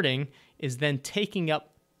is hurting is then taking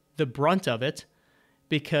up the brunt of it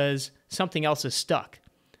because something else is stuck.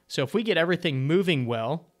 So if we get everything moving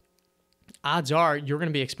well, odds are you're going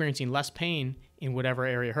to be experiencing less pain in whatever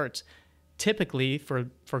area hurts. Typically,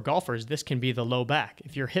 for golfers, this can be the low back.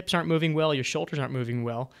 If your hips aren't moving well, your shoulders aren't moving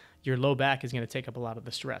well, your low back is going to take up a lot of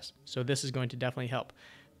the stress. So this is going to definitely help.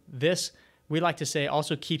 This, we like to say,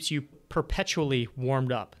 also keeps you perpetually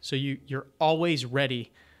warmed up. So you're always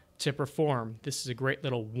ready to perform. This is a great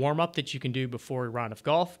little warm-up that you can do before a round of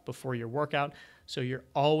golf, before your workout. So you're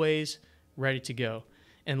always ready to go.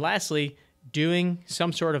 And lastly, doing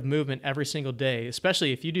some sort of movement every single day,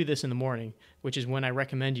 especially if you do this in the morning, which is when I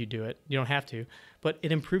recommend you do it. You don't have to, but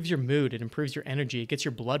it improves your mood. It improves your energy. It gets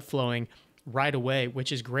your blood flowing right away,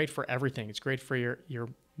 which is great for everything. It's great for your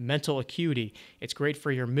mental acuity. It's great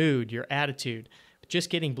for your mood, your attitude. Just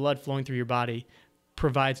getting blood flowing through your body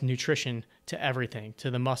provides nutrition to everything, to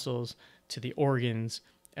the muscles, to the organs,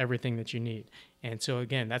 everything that you need. And so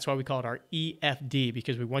again, that's why we call it our EFD,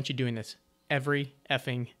 because we want you doing this every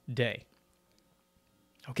effing day.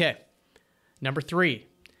 Okay, number 3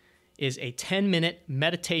 is a 10-minute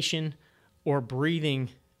meditation or breathing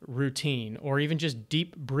routine, or even just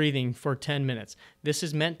deep breathing for 10 minutes. This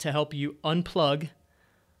is meant to help you unplug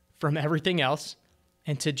from everything else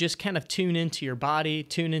and to just kind of tune into your body,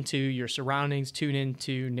 tune into your surroundings, tune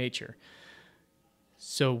into nature.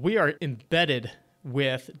 So we are embedded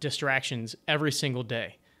with distractions every single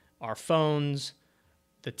day. Our phones,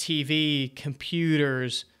 the TV,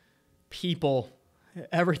 computers, people,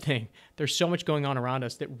 everything. There's so much going on around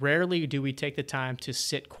us that rarely do we take the time to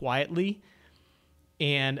sit quietly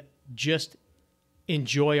and just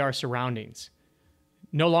enjoy our surroundings.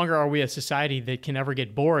 No longer are we a society that can ever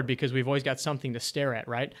get bored because we've always got something to stare at,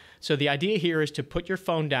 right? So the idea here is to put your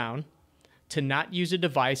phone down, to not use a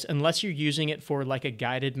device unless you're using it for like a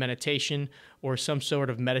guided meditation or some sort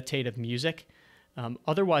of meditative music.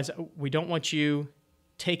 Otherwise, we don't want you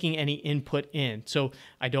taking any input in. So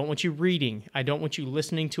I don't want you reading. I don't want you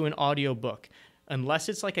listening to an audiobook. Unless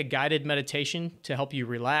it's like a guided meditation to help you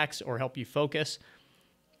relax or help you focus,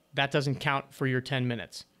 that doesn't count for your 10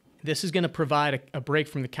 minutes. This is going to provide a break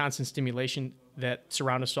from the constant stimulation that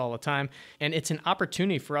surround us all the time. And it's an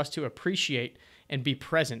opportunity for us to appreciate and be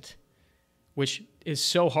present, which is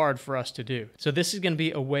so hard for us to do. So this is going to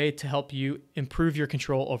be a way to help you improve your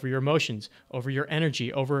control over your emotions, over your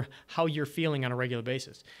energy, over how you're feeling on a regular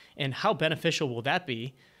basis. And how beneficial will that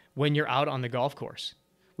be when you're out on the golf course?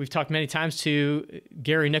 We've talked many times to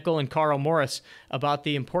Gary Nickel and Carl Morris about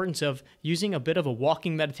the importance of using a bit of a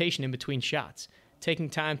walking meditation in between shots, taking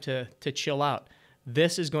time to chill out.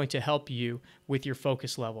 This is going to help you with your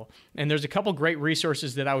focus level. And there's a couple great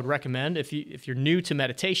resources that I would recommend if you're new to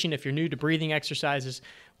meditation, if you're new to breathing exercises.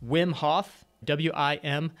 Wim Hof,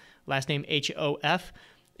 W-I-M, last name H-O-F,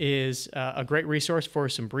 is a great resource for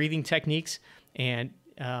some breathing techniques, and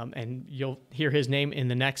you'll hear his name in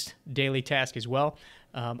the next daily task as well.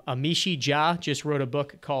 Amishi Jha just wrote a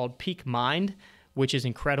book called Peak Mind, which is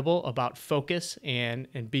incredible about focus and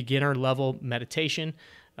beginner level meditation.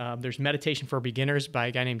 There's Meditation for Beginners by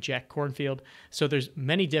a guy named Jack Kornfield. So there's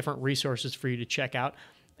many different resources for you to check out.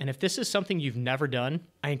 And if this is something you've never done,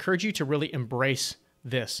 I encourage you to really embrace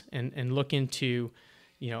this and look into,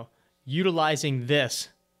 utilizing this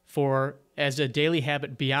as a daily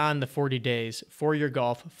habit beyond the 40 days for your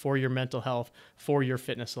golf, for your mental health, for your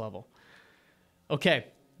fitness level. Okay,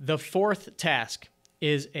 the fourth task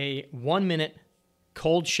is a 1-minute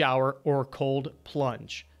cold shower or cold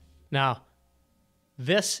plunge. Now,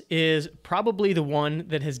 this is probably the one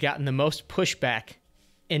that has gotten the most pushback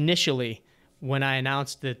initially when I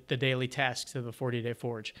announced the daily tasks of the 40-Day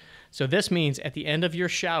Forge. So this means at the end of your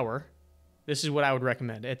shower, this is what I would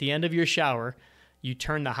recommend. At the end of your shower, you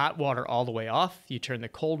turn the hot water all the way off, you turn the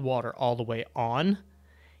cold water all the way on,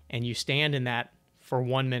 and you stand in that for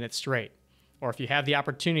 1 minute straight. Or if you have the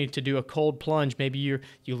opportunity to do a cold plunge, maybe you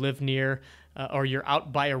live near or you're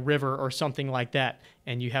out by a river or something like that,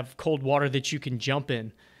 and you have cold water that you can jump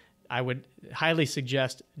in, I would highly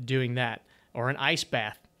suggest doing that. Or an ice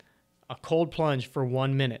bath, a cold plunge for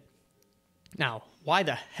 1 minute. Now, why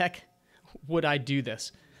the heck would I do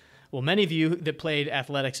this? Well, many of you that played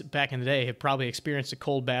athletics back in the day have probably experienced a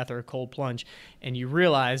cold bath or a cold plunge, and you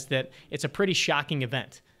realize that it's a pretty shocking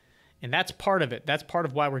event. And that's part of it. That's part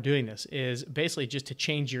of why we're doing this, is basically just to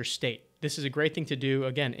change your state. This is a great thing to do,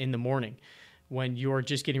 again, in the morning when you're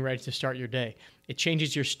just getting ready to start your day. It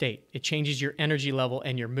changes your state. It changes your energy level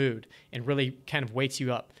and your mood and really kind of wakes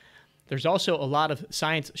you up. There's also a lot of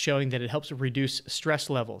science showing that it helps reduce stress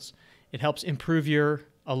levels. It helps improve your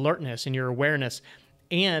alertness and your awareness,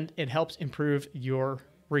 and it helps improve your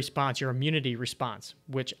response, your immunity response,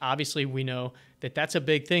 which obviously we know that that's a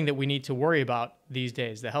big thing that we need to worry about these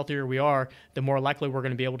days. The healthier we are, the more likely we're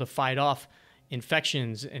going to be able to fight off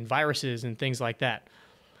infections and viruses and things like that.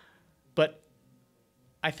 But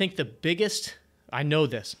I think the biggest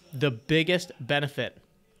benefit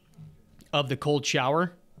of the cold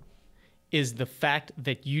shower is the fact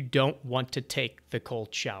that you don't want to take the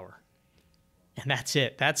cold shower. And that's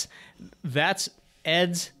it. That's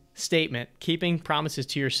Ed's statement, keeping promises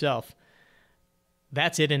to yourself.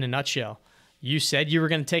 That's it in a nutshell. You said you were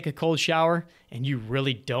going to take a cold shower, and you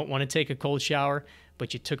really don't want to take a cold shower,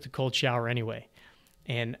 but you took the cold shower anyway.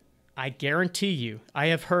 And I guarantee you, I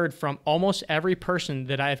have heard from almost every person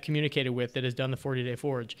that I have communicated with that has done the 40-Day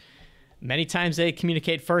Forge. Many times they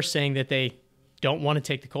communicate first saying that they don't want to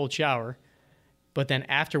take the cold shower, but then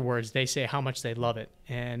afterwards they say how much they love it.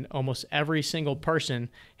 And almost every single person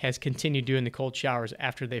has continued doing the cold showers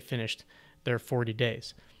after they finished their 40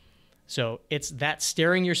 days. So it's that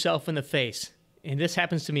staring yourself in the face. And this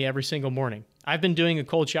happens to me every single morning. I've been doing a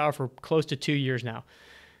cold shower for close to 2 years now.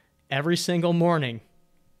 Every single morning,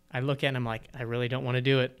 I look at it and I'm like, I really don't want to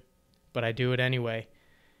do it, but I do it anyway.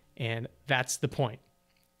 And that's the point.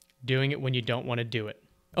 Doing it when you don't want to do it.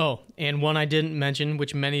 Oh, and one I didn't mention,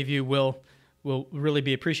 which many of you will really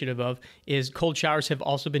be appreciative of, is cold showers have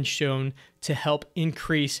also been shown to help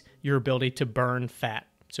increase your ability to burn fat.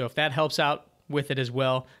 So if that helps out with it as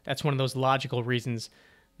well, that's one of those logical reasons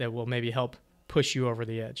that will maybe help push you over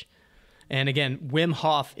the edge. And again, Wim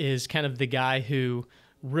Hof is kind of the guy who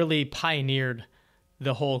really pioneered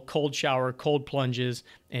the whole cold shower, cold plunges,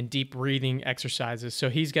 and deep breathing exercises. So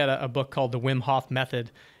he's got a book called The Wim Hof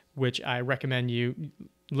Method, which I recommend you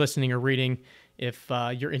listening or reading if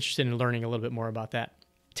you're interested in learning a little bit more about that.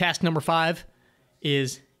 Task number 5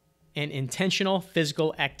 is an intentional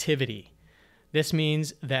physical activity. This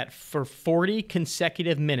means that for 40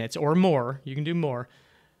 consecutive minutes or more, you can do more,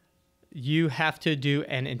 you have to do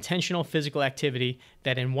an intentional physical activity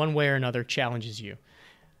that in one way or another challenges you.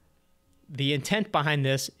 The intent behind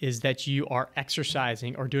this is that you are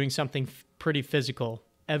exercising or doing something pretty physical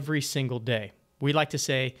every single day. We like to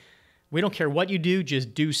say, we don't care what you do,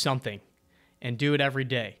 just do something and do it every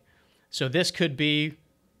day. So this could be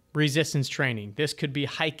resistance training. This could be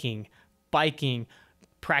hiking, biking,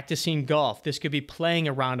 practicing golf. This could be playing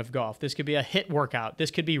a round of golf. This could be a HIIT workout.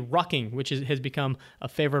 This could be rucking, which has become a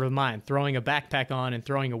favorite of mine, throwing a backpack on and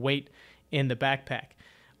throwing a weight in the backpack.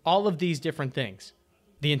 All of these different things.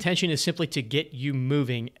 The intention is simply to get you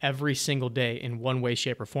moving every single day in one way,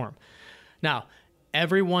 shape, or form. Now,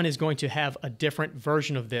 everyone is going to have a different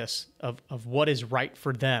version of this, of what is right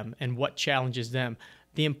for them and what challenges them.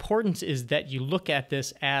 The importance is that you look at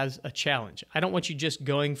this as a challenge. I don't want you just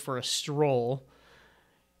going for a stroll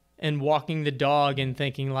and walking the dog and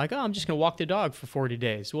thinking like, oh, I'm just going to walk the dog for 40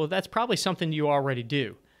 days. Well, that's probably something you already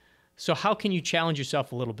do. So how can you challenge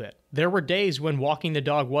yourself a little bit? There were days when walking the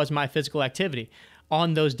dog was my physical activity.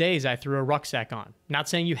 On those days, I threw a rucksack on. Not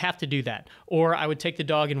saying you have to do that. Or I would take the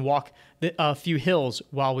dog and walk a few hills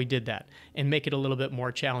while we did that and make it a little bit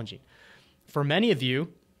more challenging. For many of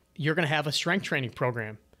you, you're going to have a strength training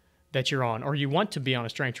program that you're on, or you want to be on a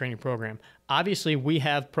strength training program. Obviously, we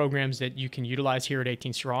have programs that you can utilize here at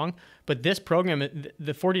 18 Strong, but this program,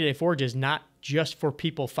 the 40-Day Forge, is not just for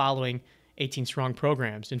people following 18 Strong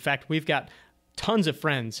programs. In fact, we've got tons of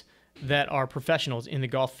friends that are professionals in the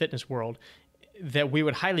golf fitness world that we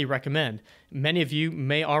would highly recommend. Many of you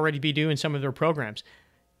may already be doing some of their programs.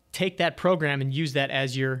 Take that program and use that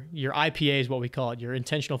as your IPA is what we call it, your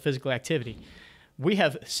intentional physical activity. We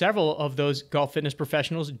have several of those golf fitness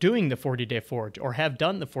professionals doing the 40-Day Forge or have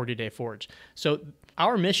done the 40-Day Forge. So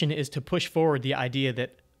our mission is to push forward the idea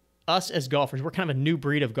that us as golfers, we're kind of a new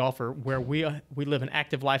breed of golfer where we live an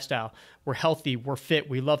active lifestyle. We're healthy, we're fit,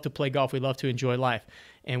 we love to play golf, we love to enjoy life,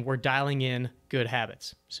 and we're dialing in good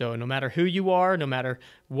habits. So no matter who you are, no matter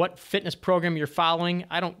what fitness program you're following,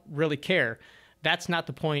 I don't really care. That's not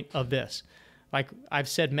the point of this. Like I've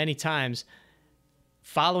said many times,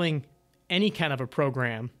 following any kind of a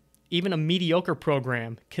program, even a mediocre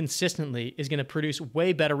program, consistently is going to produce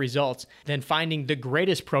way better results than finding the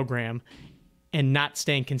greatest program and not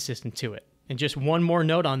staying consistent to it. And just one more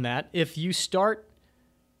note on that, if you start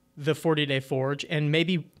the 40-Day Forge and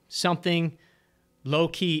maybe something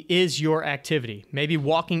low-key is your activity, maybe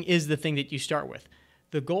walking is the thing that you start with,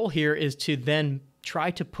 the goal here is to then try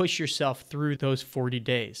to push yourself through those 40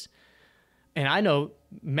 days. And I know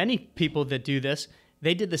many people that do this,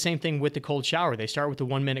 they did the same thing with the cold shower. They start with the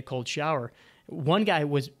 1-minute cold shower. One guy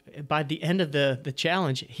was, by the end of the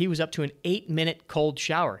challenge, he was up to an 8-minute cold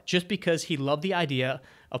shower just because he loved the idea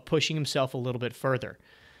of pushing himself a little bit further.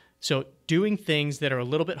 So doing things that are a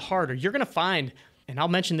little bit harder, you're going to find, and I'll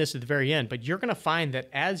mention this at the very end, but you're going to find that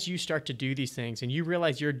as you start to do these things and you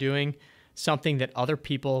realize you're doing something that other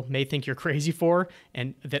people may think you're crazy for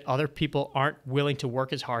and that other people aren't willing to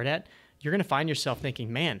work as hard at, you're going to find yourself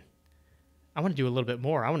thinking, man, I want to do a little bit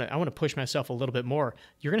more. I want to push myself a little bit more.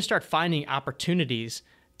 You're going to start finding opportunities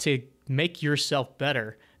to make yourself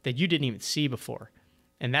better that you didn't even see before.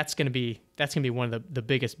 And that's going to be one of the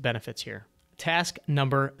biggest benefits here. Task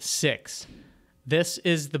number 6. This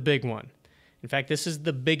is the big one. In fact, this is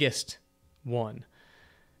the biggest one,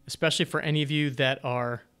 especially for any of you that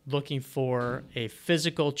are looking for a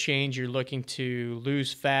physical change. You're looking to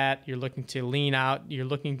lose fat. You're looking to lean out. You're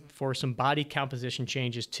looking for some body composition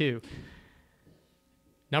changes too.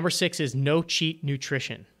 Number 6 is no cheat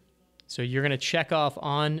nutrition. So you're going to check off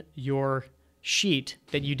on your sheet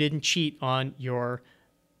that you didn't cheat on your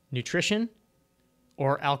nutrition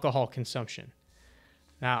or alcohol consumption.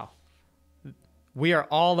 Now, we are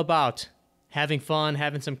all about having fun,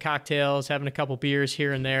 having some cocktails, having a couple beers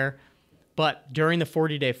here and there. But during the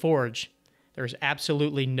 40-Day Forge, there's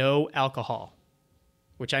absolutely no alcohol,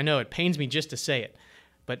 which I know it pains me just to say it,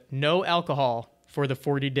 but no alcohol for the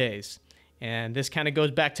 40 days. And this kind of goes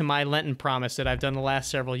back to my Lenten promise that I've done the last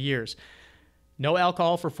several years. No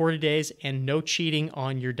alcohol for 40 days and no cheating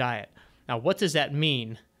on your diet. Now, what does that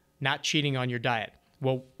mean, not cheating on your diet?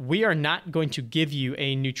 Well, we are not going to give you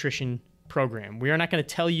a nutrition program. We are not going to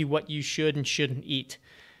tell you what you should and shouldn't eat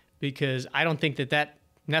because I don't think that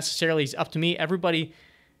necessarily is up to me. Everybody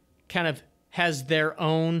kind of has their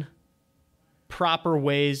own proper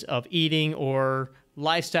ways of eating or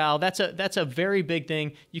lifestyle. That's a very big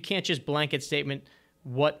thing. You can't just blanket statement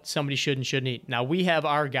what somebody should and shouldn't eat. Now, we have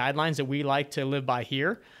our guidelines that we like to live by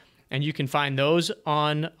here, and you can find those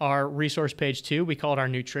on our resource page too. We call it our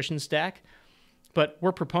nutrition stack. But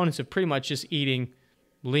we're proponents of pretty much just eating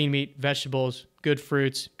lean meat, vegetables, good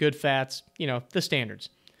fruits, good fats, the standards.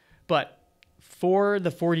 But for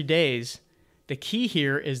the 40 days, the key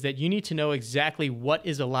here is that you need to know exactly what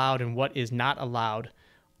is allowed and what is not allowed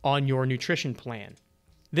on your nutrition plan.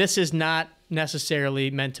 This is not necessarily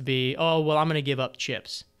meant to be, I'm going to give up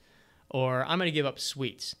chips or I'm going to give up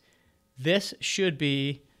sweets. This should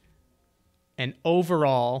be an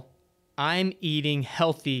overall, I'm eating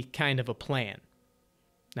healthy kind of a plan.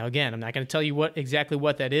 Now, again, I'm not going to tell you exactly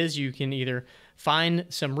what that is. You can either find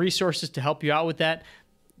some resources to help you out with that.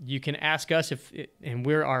 You can ask us and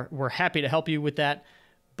we're happy to help you with that.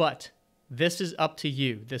 But this is up to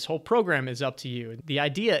you. This whole program is up to you. The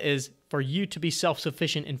idea is for you to be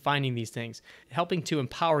self-sufficient in finding these things, helping to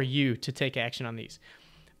empower you to take action on these.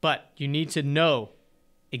 But you need to know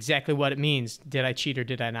exactly what it means. Did I cheat or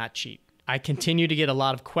did I not cheat? I continue to get a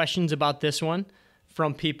lot of questions about this one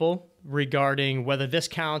from people regarding whether this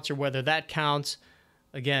counts or whether that counts.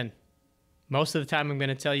 Again, most of the time I'm going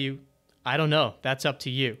to tell you, I don't know. That's up to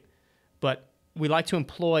you. but we like to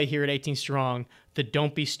employ here at 18 Strong the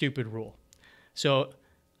don't be stupid rule. So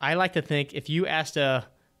I like to think if you asked a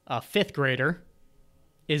fifth grader,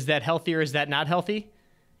 is that healthy or is that not healthy?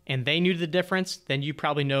 And they knew the difference, then you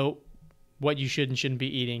probably know what you should and shouldn't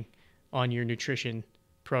be eating on your nutrition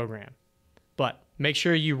program. But make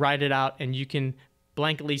sure you write it out and you can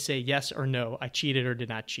blankly say yes or no, I cheated or did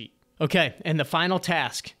not cheat. Okay, and the final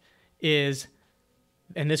task is,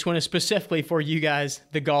 and this one is specifically for you guys,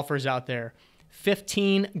 the golfers out there,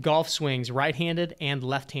 15 golf swings, right-handed and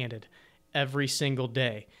left-handed, every single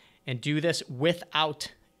day. And do this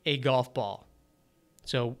without a golf ball.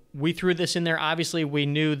 So we threw this in there. Obviously, we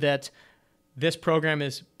knew that this program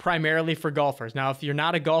is primarily for golfers. Now, if you're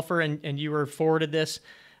not a golfer and you were forwarded this,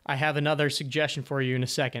 I have another suggestion for you in a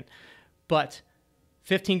second. But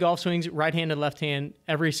 15 golf swings, right hand and left hand,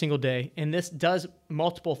 every single day. And this does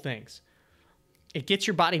multiple things. It gets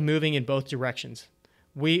your body moving in both directions.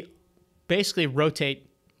 We basically rotate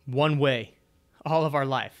one way all of our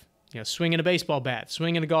life. Swinging a baseball bat,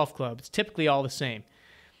 swinging a golf club. It's typically all the same.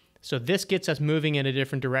 So this gets us moving in a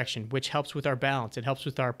different direction, which helps with our balance. It helps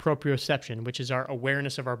with our proprioception, which is our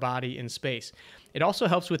awareness of our body in space. It also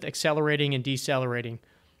helps with accelerating and decelerating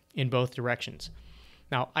in both directions.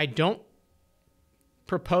 Now, I don't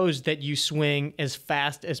propose that you swing as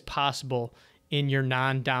fast as possible in your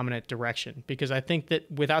non-dominant direction, because I think that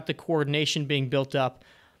without the coordination being built up,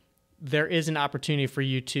 there is an opportunity for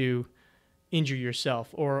you to injure yourself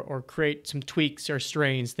or create some tweaks or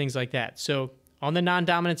strains, things like that. So on the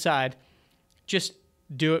non-dominant side, just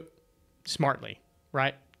do it smartly,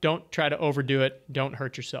 right? Don't try to overdo it. Don't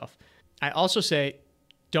hurt yourself. I also say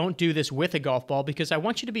don't do this with a golf ball, because I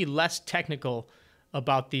want you to be less technical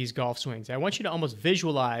about these golf swings. I want you to almost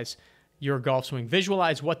visualize your golf swing.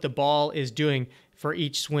 Visualize what the ball is doing for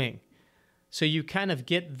each swing. So you kind of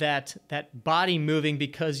get that body moving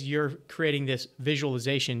because you're creating this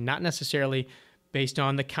visualization, not necessarily based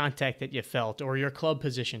on the contact that you felt or your club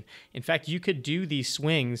position. In fact, you could do these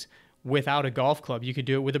swings without a golf club. You could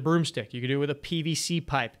do it with a broomstick. You could do it with a PVC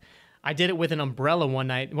pipe. I did it with an umbrella one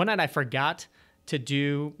night. One night I forgot to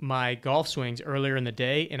do my golf swings earlier in the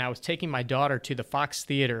day, and I was taking my daughter to the Fox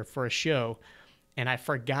Theater for a show, and I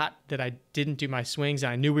forgot that I didn't do my swings,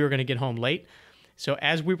 and I knew we were going to get home late. So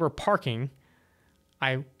as we were parking,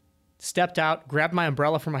 I stepped out, grabbed my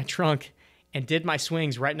umbrella from my trunk, and did my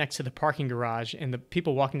swings right next to the parking garage, and the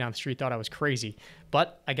people walking down the street thought I was crazy.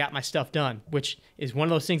 But I got my stuff done, which is one of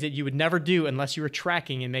those things that you would never do unless you were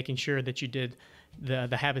tracking and making sure that you did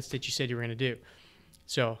the habits that you said you were going to do.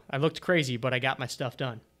 So I looked crazy, but I got my stuff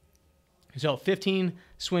done. So 15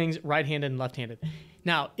 swings, right-handed and left-handed.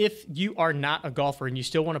 Now, if you are not a golfer and you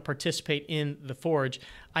still want to participate in the Forge,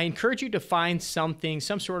 I encourage you to find something,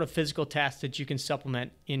 some sort of physical task that you can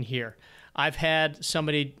supplement in here. I've had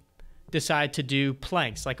somebody decide to do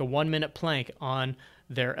planks, like a 1-minute plank on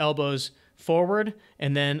their elbows forward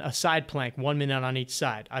and then a side plank, 1 minute on each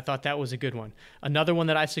side. I thought that was a good one. Another one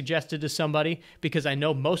that I suggested to somebody, because I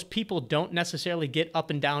know most people don't necessarily get up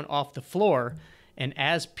and down off the floor, and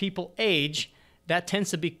as people age, that tends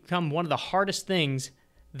to become one of the hardest things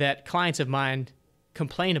that clients of mine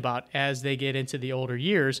complain about as they get into the older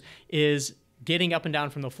years, is getting up and down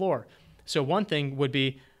from the floor. So one thing would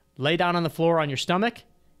be lay down on the floor on your stomach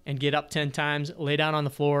and get up 10 times, lay down on the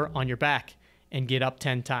floor on your back and get up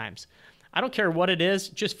 10 times. I don't care what it is,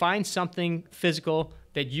 just find something physical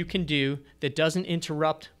that you can do that doesn't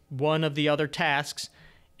interrupt one of the other tasks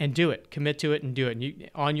and do it. Commit to it and do it. And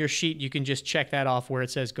on your sheet, you can just check that off where it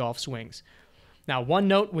says golf swings. Now, one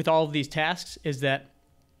note with all of these tasks is that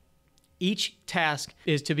each task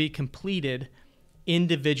is to be completed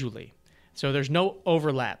individually. So there's no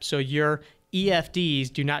overlap. So your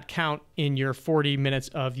EFDs do not count in your 40 minutes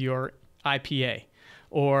of your IPA.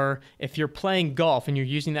 Or if you're playing golf and you're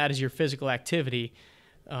using that as your physical activity,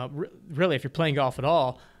 really if you're playing golf at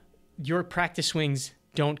all, your practice swings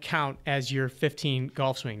don't count as your 15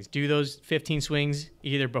 golf swings. Do those 15 swings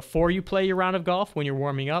either before you play your round of golf when you're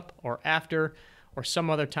warming up, or after, or some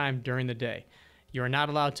other time during the day. You are not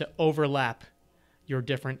allowed to overlap your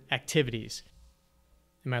different activities.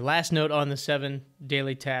 And my last note on the 7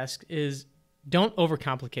 daily tasks is don't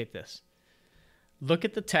overcomplicate this. Look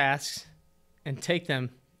at the tasks and take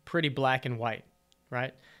them pretty black and white,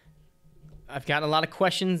 right? I've got a lot of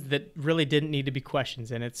questions that really didn't need to be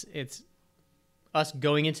questions, and it's us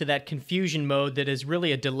going into that confusion mode that is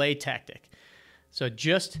really a delay tactic. So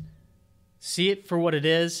just see it for what it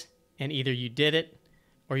is, and either you did it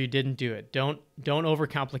or you didn't do it. Don't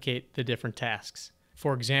overcomplicate the different tasks.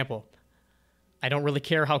 For example, I don't really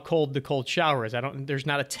care how cold the cold shower is. There's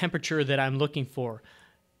not a temperature that I'm looking for,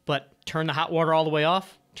 but turn the hot water all the way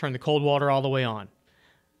off. turn the cold water all the way on.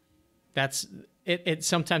 That's it.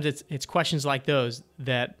 Sometimes it's questions like those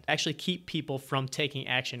that actually keep people from taking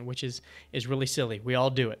action, which is really silly. We all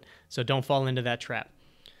do it. So don't fall into that trap.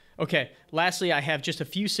 Okay, lastly, I have just a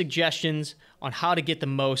few suggestions on how to get the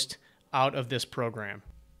most out of this program.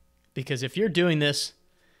 Because if you're doing this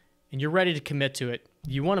and you're ready to commit to it,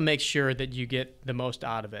 you want to make sure that you get the most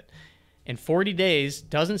out of it. And 40 days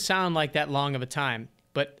doesn't sound like that long of a time,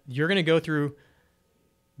 but you're going to go through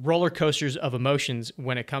roller coasters of emotions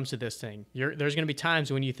when it comes to this thing. There's going to be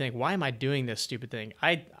times when you think, why am I doing this stupid thing?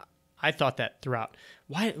 I thought that throughout.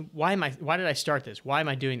 Why did I start this? Why am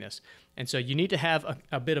I doing this? And so you need to have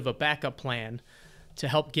a bit of a backup plan to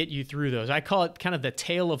help get you through those. I call it kind of the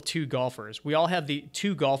tale of two golfers. We all have the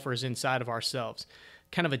two golfers inside of ourselves,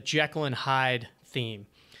 kind of a Jekyll and Hyde theme.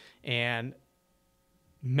 And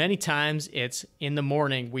many times it's in the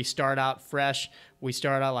morning, we start out fresh. We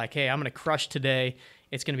start out like, hey, I'm going to crush today.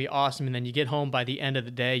 It's going to be awesome. And then you get home by the end of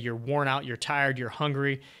the day, you're worn out, you're tired, you're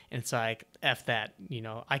hungry. And it's like, F that,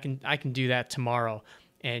 I can do that tomorrow.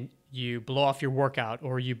 And you blow off your workout,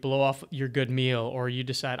 or you blow off your good meal, or you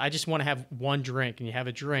decide, I just want to have one drink, and you have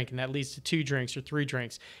a drink, and that leads to 2 drinks or 3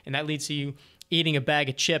 drinks. And that leads to you eating a bag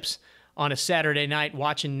of chips on a Saturday night,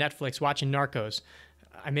 watching Netflix, watching Narcos.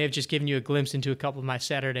 I may have just given you a glimpse into a couple of my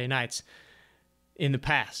Saturday nights in the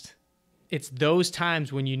past. It's those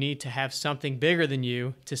times when you need to have something bigger than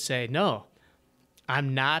you to say, no,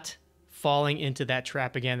 I'm not falling into that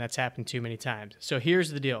trap again. That's happened too many times. So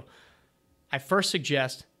here's the deal. I first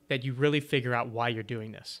suggest that you really figure out why you're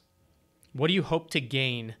doing this. What do you hope to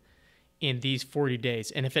gain in these 40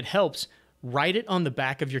 days? And if it helps, write it on the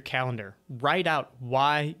back of your calendar. Write out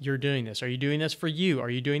why you're doing this. Are you doing this for you? Are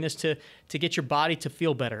you doing this to get your body to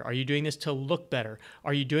feel better? Are you doing this to look better?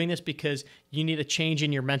 Are you doing this because you need a change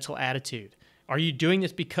in your mental attitude? Are you doing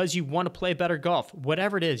this because you want to play better golf?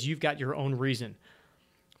 Whatever it is, you've got your own reason.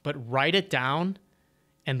 But write it down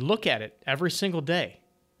and look at it every single day.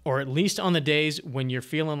 Or at least on the days when you're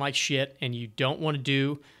feeling like shit and you don't want to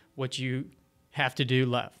do what you have to do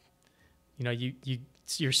left.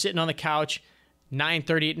 You're sitting on the couch,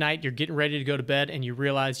 9:30 at night, you're getting ready to go to bed, and you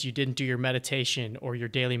realize you didn't do your meditation or your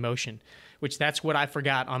daily motion, which that's what I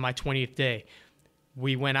forgot on my 20th day.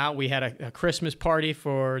 We went out, we had a Christmas party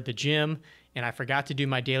for the gym, and I forgot to do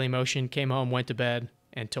my daily motion, came home, went to bed,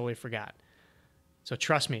 and totally forgot. So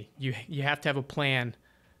trust me, you have to have a plan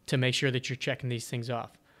to make sure that you're checking these things off.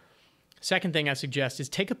 Second thing I suggest is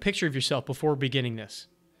take a picture of yourself before beginning this,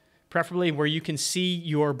 preferably where you can see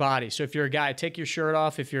your body. So if you're a guy, take your shirt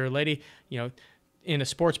off. If you're a lady, in a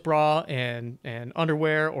sports bra and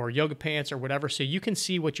underwear or yoga pants or whatever, so you can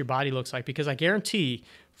see what your body looks like. Because I guarantee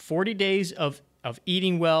 40 days of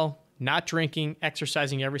eating well, not drinking,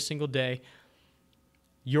 exercising every single day,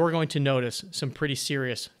 you're going to notice some pretty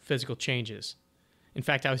serious physical changes. In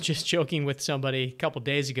fact, I was just joking with somebody a couple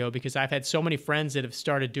days ago because I've had so many friends that have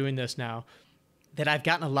started doing this now that I've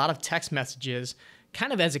gotten a lot of text messages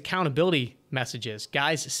kind of as accountability messages,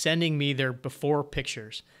 guys sending me their before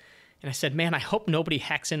pictures. And I said, man, I hope nobody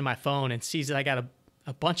hacks into my phone and sees that I got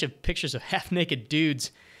a bunch of pictures of half-naked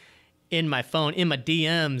dudes in my phone, in my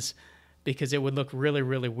DMs, because it would look really,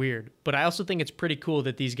 really weird. But I also think it's pretty cool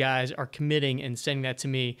that these guys are committing and sending that to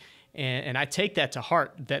me. And I take that to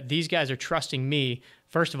heart, that these guys are trusting me,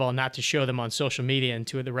 first of all, not to show them on social media and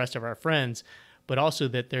to the rest of our friends, but also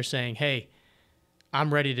that they're saying, hey,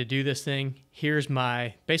 I'm ready to do this thing. Here's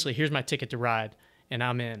my ticket to ride, and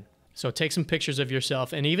I'm in. So take some pictures of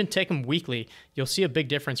yourself, and even take them weekly. You'll see a big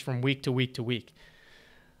difference from week to week to week.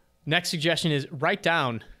 Next suggestion is write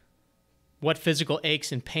down what physical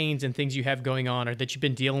aches and pains and things you have going on or that you've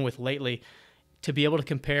been dealing with lately, to be able to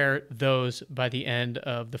compare those by the end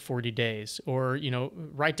of the 40 days. Or,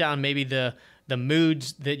 write down maybe the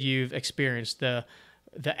moods that you've experienced, the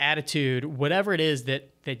attitude, whatever it is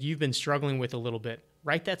that you've been struggling with a little bit.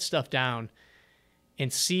 Write that stuff down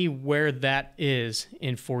and see where that is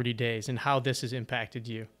in 40 days and how this has impacted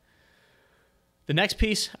you. The next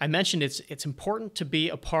piece, I mentioned it's important to be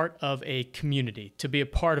a part of a community, to be a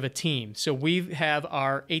part of a team. So we have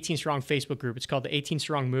our 18 Strong Facebook group. It's called the 18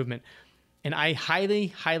 Strong Movement. And I highly,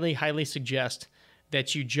 highly, highly suggest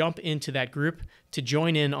that you jump into that group to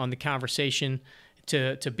join in on the conversation,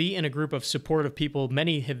 to be in a group of supportive people.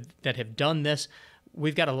 Many that have done this.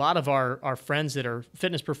 We've got a lot of our friends that are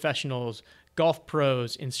fitness professionals, golf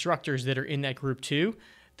pros, instructors that are in that group too,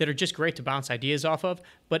 that are just great to bounce ideas off of.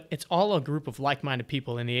 But it's all a group of like-minded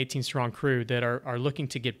people in the 18 Strong crew that are looking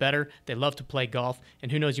to get better. They love to play golf.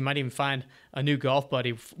 And who knows, you might even find a new golf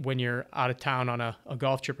buddy when you're out of town on a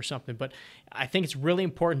golf trip or something. But I think it's really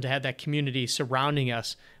important to have that community surrounding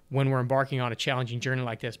us when we're embarking on a challenging journey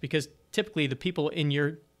like this, because typically the people in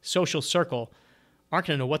your social circle aren't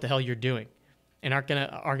going to know what the hell you're doing and are going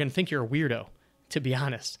to think you're a weirdo, to be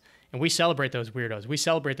honest. And we celebrate those weirdos. We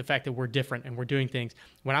celebrate the fact that we're different and we're doing things.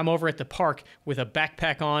 When I'm over at the park with a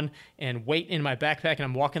backpack on and weight in my backpack and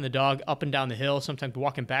I'm walking the dog up and down the hill, sometimes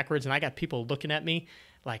walking backwards, and I got people looking at me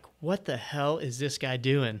like, what the hell is this guy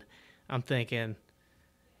doing? I'm thinking,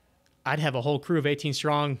 I'd have a whole crew of 18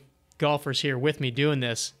 strong golfers here with me doing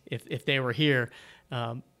this if they were here.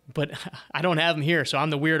 But I don't have them here, so I'm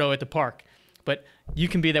the weirdo at the park. But you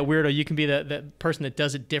can be that weirdo. You can be the person that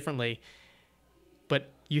does it differently.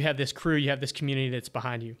 But you have this crew, you have this community that's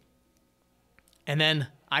behind you. And then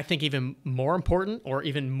I think even more important or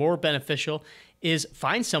even more beneficial is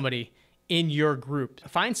find somebody in your group.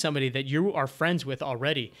 Find somebody that you are friends with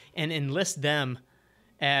already and enlist them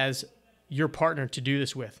as your partner to do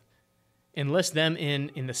this with. Enlist them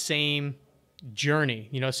in the same journey,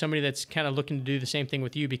 somebody that's kind of looking to do the same thing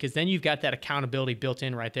with you, because then you've got that accountability built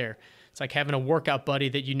in right there. It's like having a workout buddy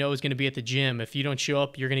that you know is going to be at the gym. If you don't show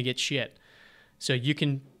up, you're going to get shit. So you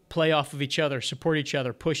can play off of each other, support each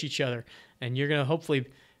other, push each other, and you're going to hopefully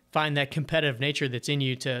find that competitive nature that's in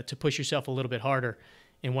you to push yourself a little bit harder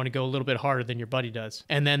and want to go a little bit harder than your buddy does.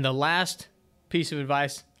 And then the last piece of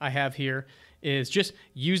advice I have here is just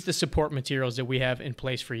use the support materials that we have in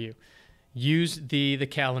place for you. Use the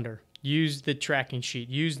calendar, use the tracking sheet,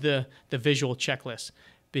 use the visual checklist,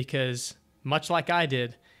 because much like I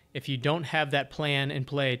did, if you don't have that plan in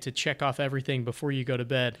play to check off everything before you go to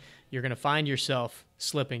bed, you're going to find yourself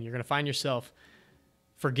slipping. You're going to find yourself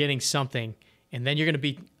forgetting something, and then you're going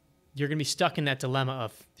to be stuck in that dilemma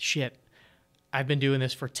of, shit, I've been doing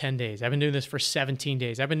this for 10 days. I've been doing this for 17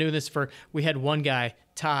 days. I've been doing this we had one guy,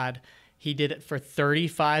 Todd, he did it for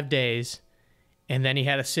 35 days, and then he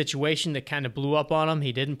had a situation that kind of blew up on him.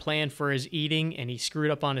 He didn't plan for his eating, and he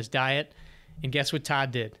screwed up on his diet. And guess what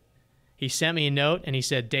Todd did? He sent me a note, and he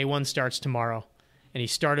said, day one starts tomorrow. And he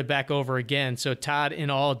started back over again. So Todd in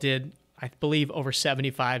all did, I believe, over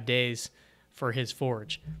 75 days for his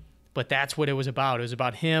forge. But that's what it was about. It was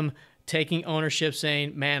about him taking ownership,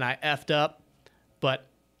 saying, man, I effed up, but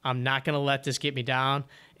I'm not going to let this get me down.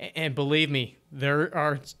 And believe me, there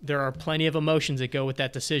are plenty of emotions that go with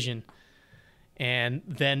that decision. And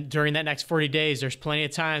then during that next 40 days, there's plenty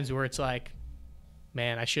of times where it's like,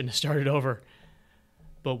 man, I shouldn't have started over.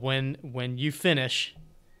 But when you finish,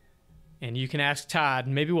 and you can ask Todd,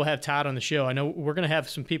 and maybe we'll have Todd on the show. I know we're going to have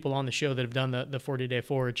some people on the show that have done the 40-day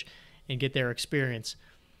forge and get their experience.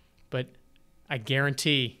 But I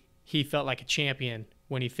guarantee he felt like a champion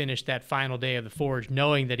when he finished that final day of the forge,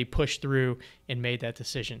 knowing that he pushed through and made that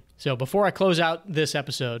decision. So before I close out this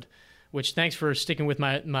episode, which thanks for sticking with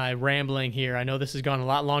my rambling here. I know this has gone a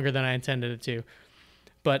lot longer than I intended it to.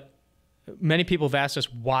 But many people have asked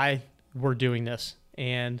us why we're doing this.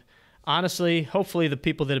 And honestly, hopefully the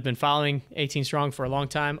people that have been following 18 Strong for a long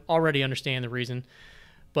time already understand the reason.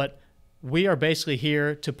 But we are basically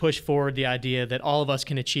here to push forward the idea that all of us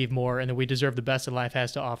can achieve more and that we deserve the best that life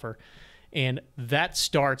has to offer. And that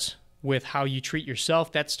starts with how you treat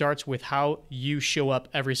yourself. That starts with how you show up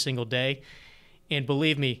every single day. And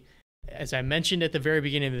believe me, as I mentioned at the very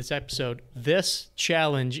beginning of this episode, this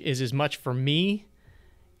challenge is as much for me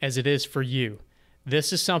as it is for you.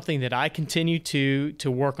 This is something that I continue to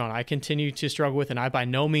work on. I continue to struggle with, and I by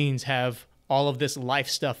no means have all of this life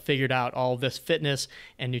stuff figured out, all of this fitness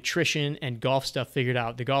and nutrition and golf stuff figured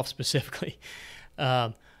out, the golf specifically.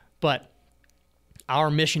 But our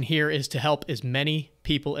mission here is to help as many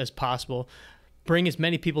people as possible, bring as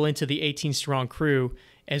many people into the 18 Strong crew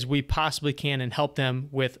as we possibly can, and help them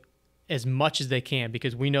with as much as they can,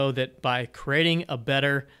 because we know that by creating a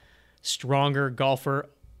better, stronger golfer,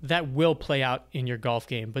 that will play out in your golf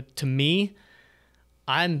game. But to me,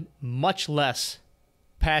 I'm much less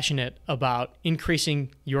passionate about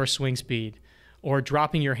increasing your swing speed or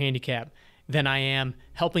dropping your handicap than I am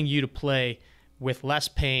helping you to play with less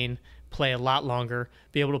pain, play a lot longer,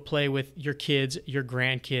 be able to play with your kids, your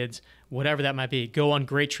grandkids, whatever that might be. Go on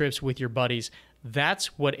great trips with your buddies.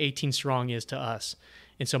 That's what 18 Strong is to us.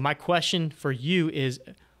 And so my question for you is,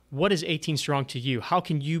 what is 18 Strong to you? How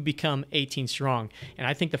can you become 18 Strong? And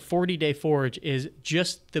I think the 40-day forge is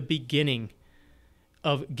just the beginning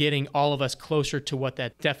of getting all of us closer to what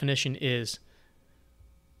that definition is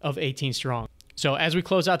of 18 Strong. So as we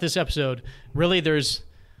close out this episode, really there's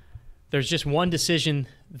just one decision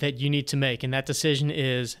that you need to make, and that decision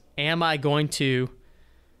is, am I going to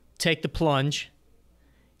take the plunge,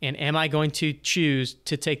 and am I going to choose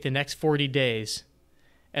to take the next 40 days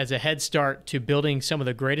as a head start to building some of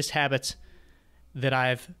the greatest habits that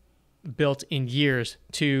I've built in years,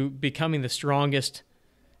 to becoming the strongest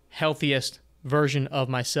healthiest version of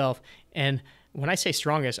myself. And when I say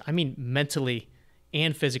strongest, I mean mentally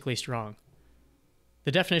and physically strong.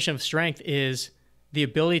 The definition of strength is the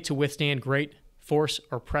ability to withstand great force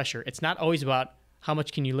or pressure. It's not always about how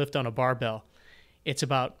much can you lift on a barbell. It's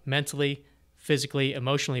about mentally, physically,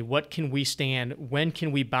 emotionally, what can we stand? When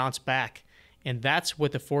can we bounce back? And that's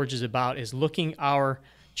what the Forge is about, is looking our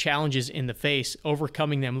challenges in the face,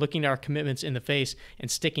 overcoming them, looking at our commitments in the face, and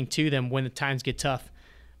sticking to them when the times get tough.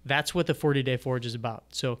 That's what the 40-Day Forge is about.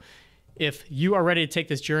 So if you are ready to take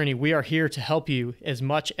this journey, we are here to help you as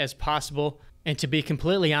much as possible. And to be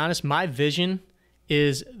completely honest, my vision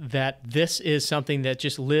is that this is something that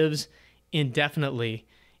just lives indefinitely,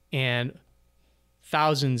 and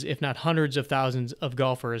thousands, if not hundreds of thousands of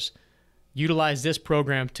golfers utilize this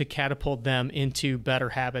program to catapult them into better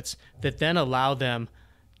habits that then allow them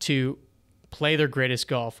to play their greatest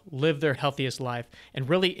golf, live their healthiest life, and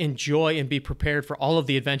really enjoy and be prepared for all of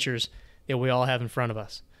the adventures that we all have in front of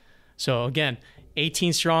us. So again,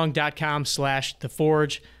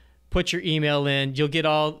 18strong.com/theforge. Put your email in. You'll get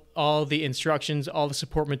all the instructions, all the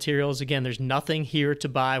support materials. Again, there's nothing here to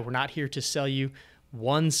buy. We're not here to sell you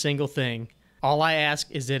one single thing. All I ask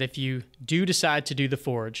is that if you do decide to do the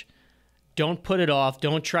Forge, don't put it off.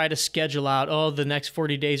 Don't try to schedule out, oh, the next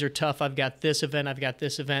 40 days are tough. I've got this event. I've got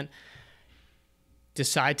this event.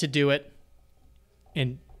 Decide to do it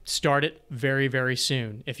and start it very, very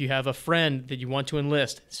soon. If you have a friend that you want to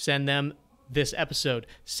enlist, send them this episode.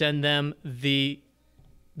 Send them the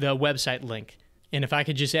website link. And if I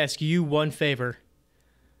could just ask you one favor,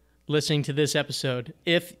 listening to this episode,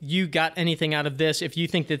 if you got anything out of this, if you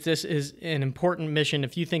think that this is an important mission,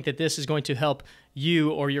 if you think that this is going to help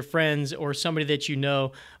you or your friends or somebody that you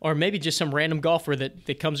know, or maybe just some random golfer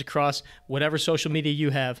that comes across whatever social media you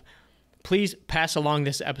have, please pass along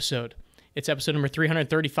this episode. It's episode number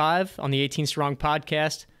 335 on the 18 Strong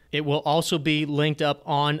podcast. It will also be linked up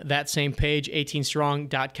on that same page,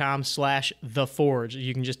 18strong.com/theforge.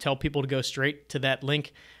 You can just tell people to go straight to that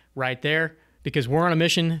link right there, because we're on a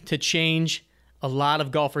mission to change a lot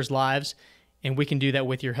of golfers' lives, and we can do that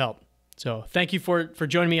with your help. So thank you for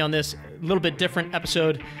joining me on this little bit different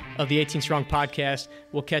episode of the 18 Strong podcast.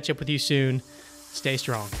 We'll catch up with you soon. Stay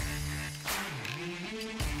strong.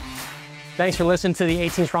 Thanks for listening to the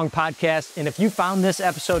 18 Strong podcast. And if you found this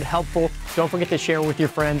episode helpful, don't forget to share with your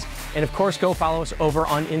friends. And of course, go follow us over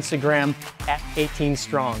on Instagram at 18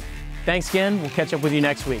 Strong. Thanks again. We'll catch up with you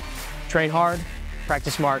next week. Train hard,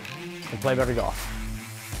 practice smart, and play better golf.